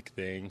be a big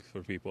thing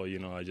for people.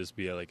 I just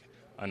be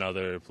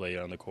another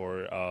player on the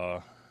court.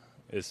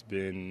 It's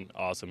been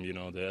awesome.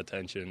 The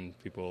attention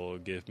people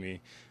give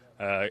me.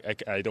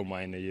 I don't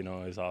mind it.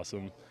 It's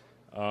awesome,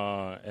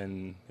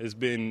 and it's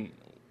been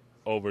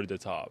over the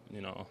top.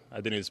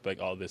 I didn't expect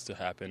all this to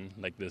happen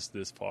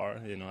this far.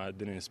 I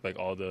didn't expect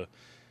all the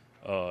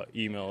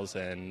emails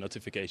and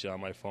notification on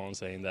my phone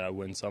saying that I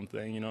win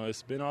something.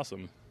 It's been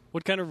awesome.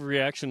 What kind of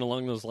reaction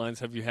along those lines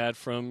have you had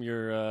from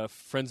your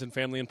friends and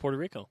family in Puerto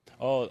Rico?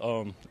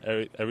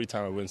 Every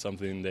time I win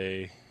something,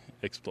 they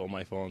explode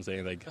my phone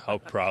saying how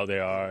proud they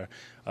are.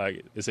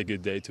 It's a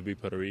good day to be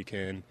Puerto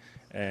Rican,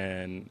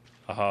 and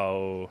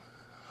how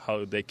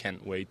they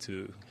can't wait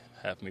to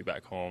have me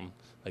back home,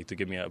 to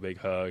give me a big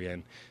hug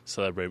and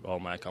celebrate all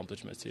my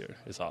accomplishments here.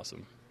 It's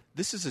awesome.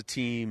 This is a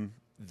team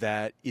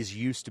that is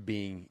used to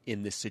being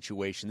in this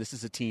situation. This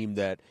is a team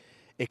that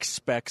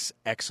expects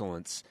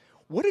excellence.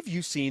 What have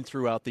you seen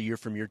throughout the year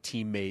from your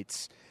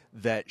teammates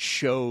that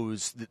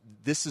shows that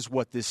this is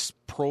what this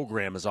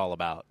program is all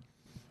about?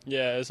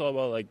 Yeah, it's all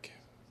about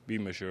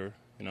being mature.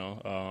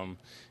 You're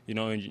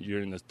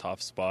in a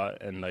tough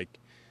spot, and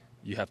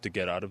you have to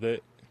get out of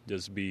it.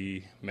 Just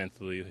be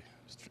mentally.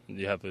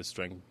 You have the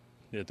strength.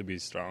 You have to be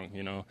strong.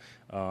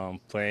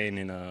 Playing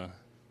in a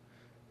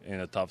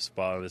tough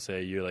spot. Let's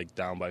say you're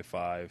down by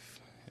 5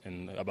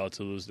 and about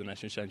to lose the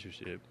national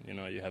championship.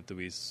 You have to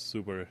be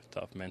super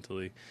tough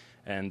mentally,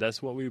 and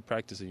that's what we're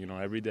practicing.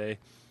 Every day.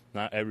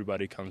 Not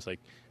everybody comes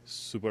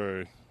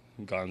super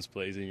guns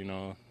blazing.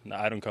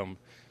 I don't come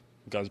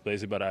guns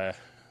blazing, but I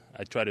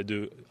try to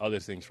do other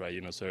things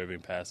right. Serving,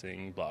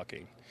 passing,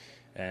 blocking,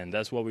 and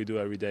that's what we do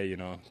every day.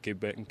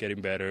 Keep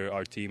getting better.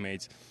 Our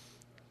teammates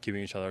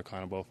keeping each other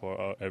accountable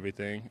for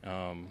everything,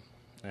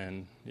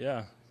 and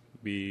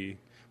be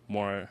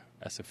more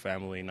as a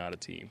family, not a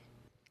team.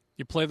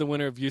 You play the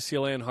winner of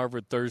UCLA and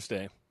Harvard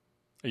Thursday.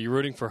 Are you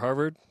rooting for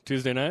Harvard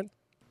Tuesday night?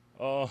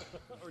 Oh,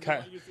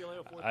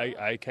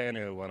 I kind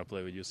of want to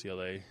play with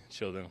UCLA,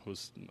 show them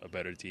who's a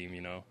better team,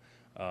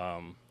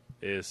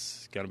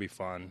 It's going to be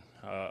fun.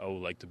 I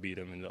would like to beat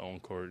them in their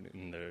own court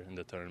in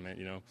the tournament,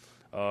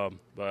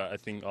 But I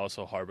think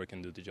also Harvard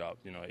can do the job,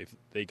 If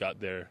they got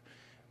there,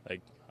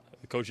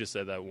 the coach just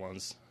said that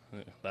once,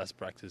 last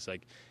practice,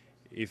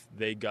 if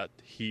they got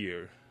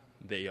here,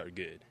 they are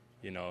good.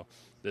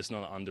 There's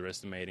no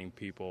underestimating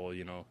people,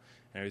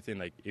 everything.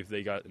 Like, if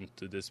they got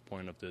into this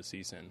point of the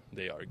season,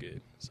 they are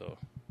good. So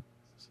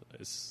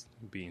it's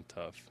being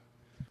tough.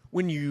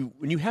 When you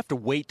have to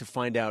wait to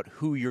find out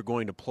who you're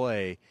going to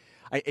play,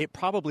 it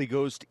probably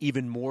goes to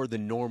even more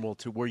than normal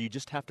to where you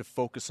just have to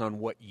focus on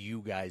what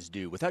you guys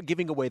do. Without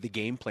giving away the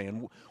game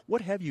plan,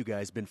 what have you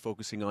guys been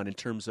focusing on in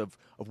terms of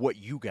what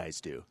you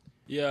guys do?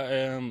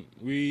 Yeah,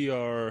 we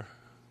are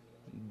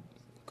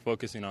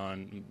focusing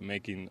on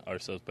making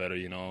ourselves better,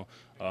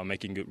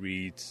 making good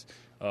reads,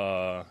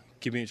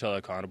 keeping each other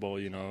accountable,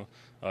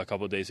 A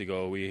couple of days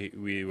ago,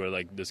 we were,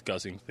 like,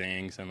 discussing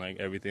things and, like,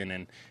 everything,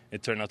 and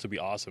it turned out to be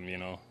awesome,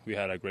 We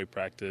had a great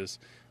practice,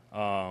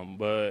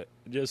 but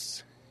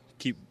just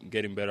keep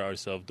getting better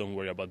ourselves. Don't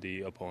worry about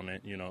the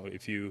opponent,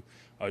 If you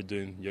are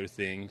doing your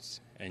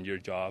things and your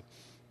job,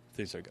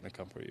 things are going to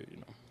come for you,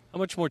 How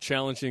much more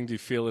challenging do you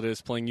feel it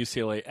is playing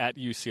UCLA at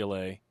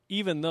UCLA,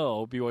 even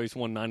though BYU's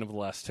won 9 of the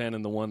last 10,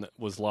 and the one that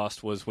was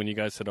lost was when you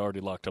guys had already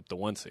locked up the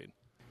 1 seed?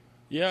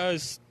 Yeah,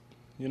 it's,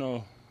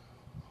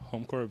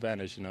 home court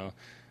advantage,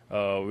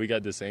 We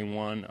got the same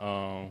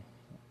one.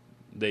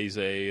 They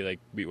say, like,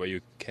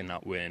 BYU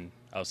cannot win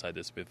outside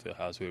the Smithfield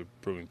House. We're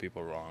proving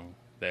people wrong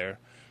there.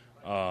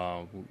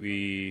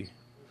 We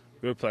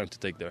were planning to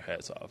take their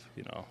heads off,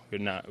 We're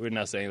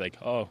not saying, like,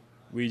 oh,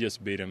 we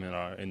just beat them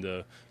in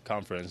the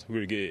conference.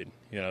 We're good.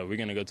 We're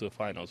going to go to the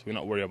finals. We're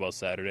not worried about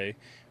Saturday.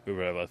 We're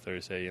worried about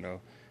Thursday,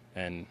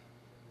 and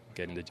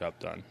getting the job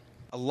done.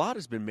 A lot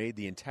has been made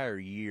the entire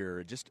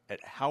year just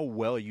at how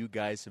well you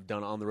guys have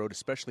done on the road,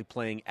 especially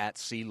playing at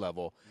sea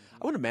level.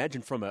 I would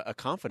imagine from a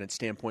confidence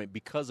standpoint,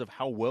 because of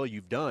how well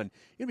you've done,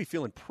 you're going to be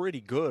feeling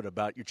pretty good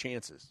about your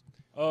chances.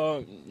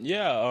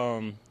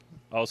 Yeah.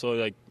 Also,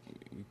 like,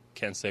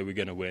 can't say we're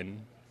going to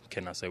win.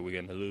 Cannot say we're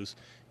going to lose.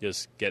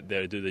 Just get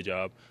there, do the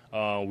job.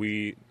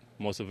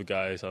 Most of the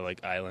guys are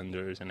like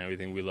islanders and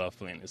everything. We love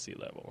playing at sea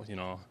level.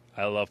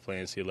 I love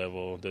playing at sea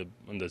level.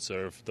 On the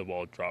surf, the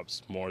ball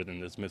drops more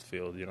than this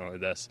midfield.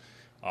 That's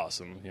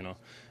awesome.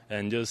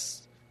 And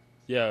just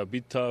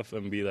be tough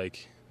and be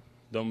like,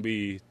 don't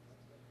be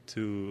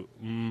too.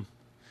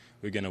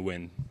 We're gonna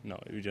win. No,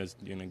 you're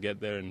just get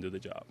there and do the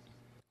job.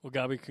 Well,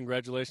 Gabi,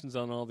 congratulations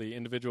on all the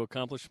individual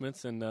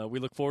accomplishments, and we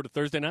look forward to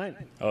Thursday night.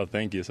 Oh,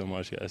 thank you so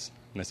much, guys.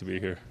 Nice to be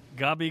here.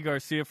 Gabi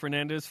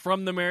Garcia-Fernandez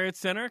from the Marriott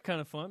Center. Kind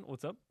of fun.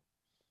 What's up?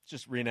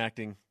 Just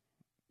reenacting.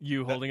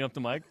 You holding up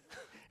the mic?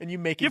 And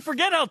you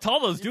forget how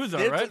tall those dudes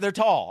are, right? They're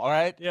tall, all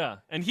right? Yeah,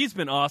 and he's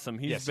been awesome.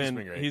 He's been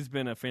great. He's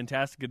been a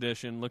fantastic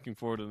addition. Looking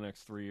forward to the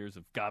next 3 years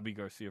of Gabi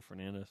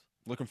Garcia-Fernandez.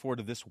 Looking forward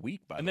to this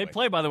week, by the way. And they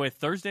play, by the way,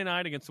 Thursday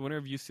night against the winner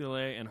of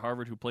UCLA and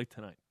Harvard, who play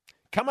tonight.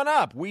 Coming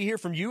up, we hear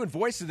from you and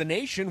Voice of the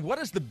Nation. What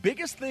is the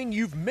biggest thing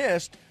you've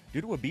missed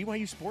due to a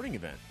BYU sporting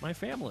event? My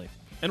family.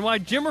 And why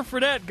Jimmer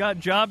Fredette got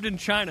jobbed in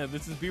China.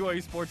 This is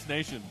BYU Sports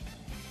Nation.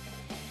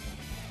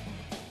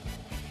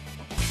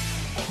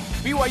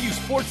 BYU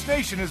Sports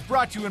Nation is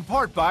brought to you in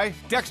part by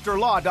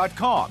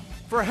DexterLaw.com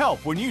for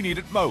help when you need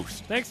it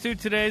most. Thanks to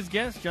today's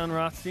guests, John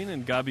Rothstein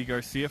and Gabi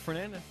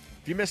Garcia-Fernandez.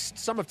 If you missed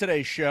some of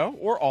today's show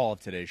or all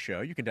of today's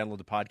show, you can download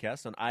the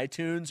podcast on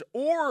iTunes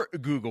or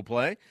Google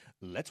Play.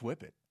 Let's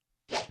whip it.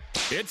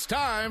 It's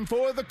time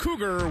for the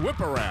Cougar Whip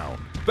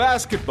Around.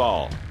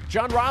 Basketball.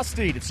 John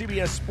Rothstein of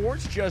CBS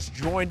Sports just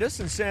joined us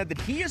and said that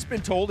he has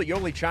been told that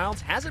Yoeli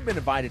Childs hasn't been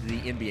invited to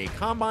the NBA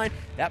Combine.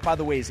 That, by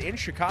the way, is in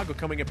Chicago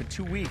coming up in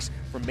 2 weeks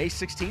from May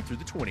 16th through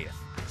the 20th.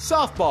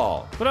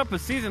 Softball. Put up a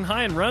season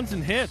high in runs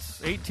and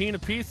hits. 18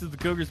 apiece as the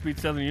Cougars beat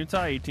Southern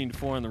Utah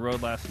 18-4 on the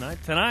road last night.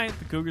 Tonight,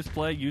 the Cougars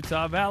play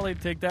Utah Valley.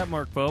 Take that,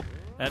 Mark Pope.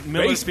 At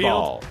Miller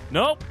Baseball. Field.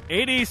 Nope,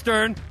 8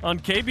 Eastern on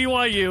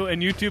KBYU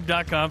and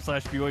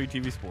YouTube.com/BYU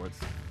TV Sports.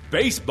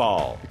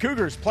 Baseball. The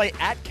Cougars play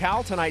at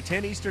Cal tonight,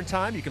 10 Eastern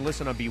Time. You can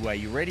listen on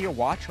BYU Radio.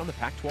 Watch on the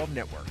Pac-12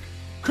 Network.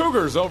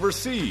 Cougars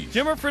overseas.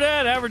 Jimmer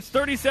Fredette averaged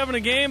 37 a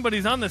game, but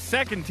he's on the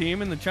second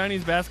team in the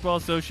Chinese Basketball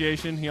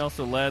Association. He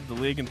also led the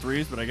league in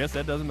threes, but I guess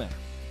that doesn't matter.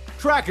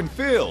 Track and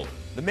field.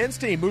 The men's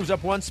team moves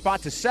up one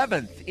spot to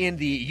 7th in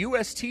the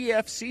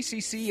USTF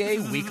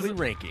CCCA weekly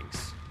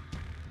rankings.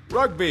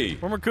 Rugby.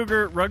 Former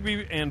Cougar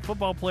rugby and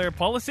football player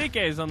Paul Lasike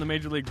is on the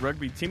Major League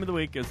Rugby Team of the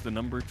Week as the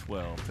number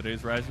 12.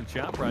 Today's Rise and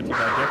Shop brought to you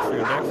by Dexter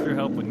and Dexter.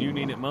 Help when you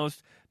need it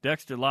most.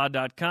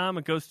 DexterLaw.com.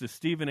 It goes to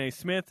Stephen A.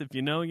 Smith. If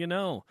you know, you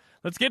know.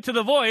 Let's get to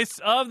the Voice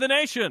of the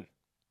Nation.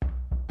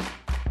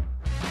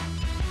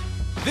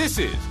 This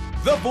is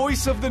the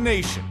Voice of the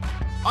Nation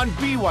on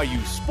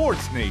BYU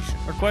Sports Nation.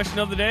 Our question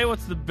of the day,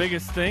 what's the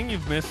biggest thing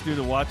you've missed due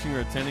to watching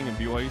or attending a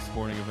BYU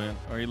sporting event?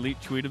 Our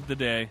elite tweet of the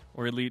day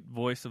or elite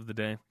voice of the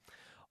day.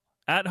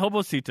 At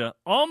Hobosita,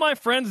 all my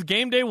friends'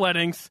 game day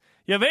weddings.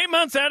 You have 8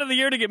 months out of the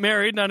year to get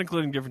married, not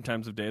including different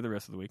times of day the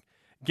rest of the week.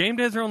 Game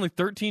days are only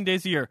 13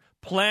 days a year.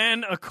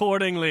 Plan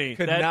accordingly.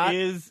 That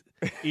is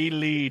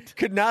Elite.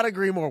 Could not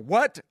agree more.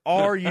 What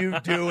are you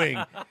doing?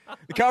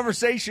 The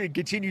conversation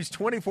continues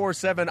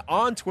 24/7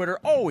 on Twitter.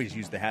 Always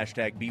use the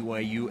hashtag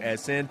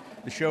BYUSN.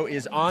 The show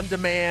is on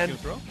demand.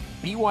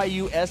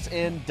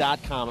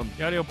 BYUSN.com.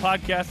 The audio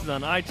podcast is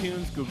on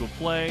iTunes, Google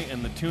Play,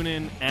 and the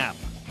TuneIn app.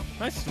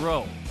 Nice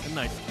throw and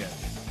nice catch.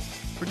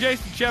 For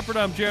Jason Shepard,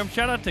 I'm Jarom.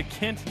 Shout out to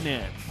Kent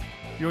Nance.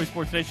 BYU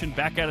Sports Nation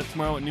back at it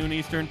tomorrow at noon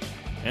Eastern.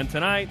 And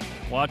tonight,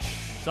 watch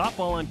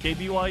softball on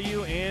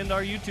KBYU and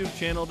our YouTube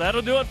channel.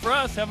 That'll do it for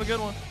us. Have a good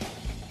one.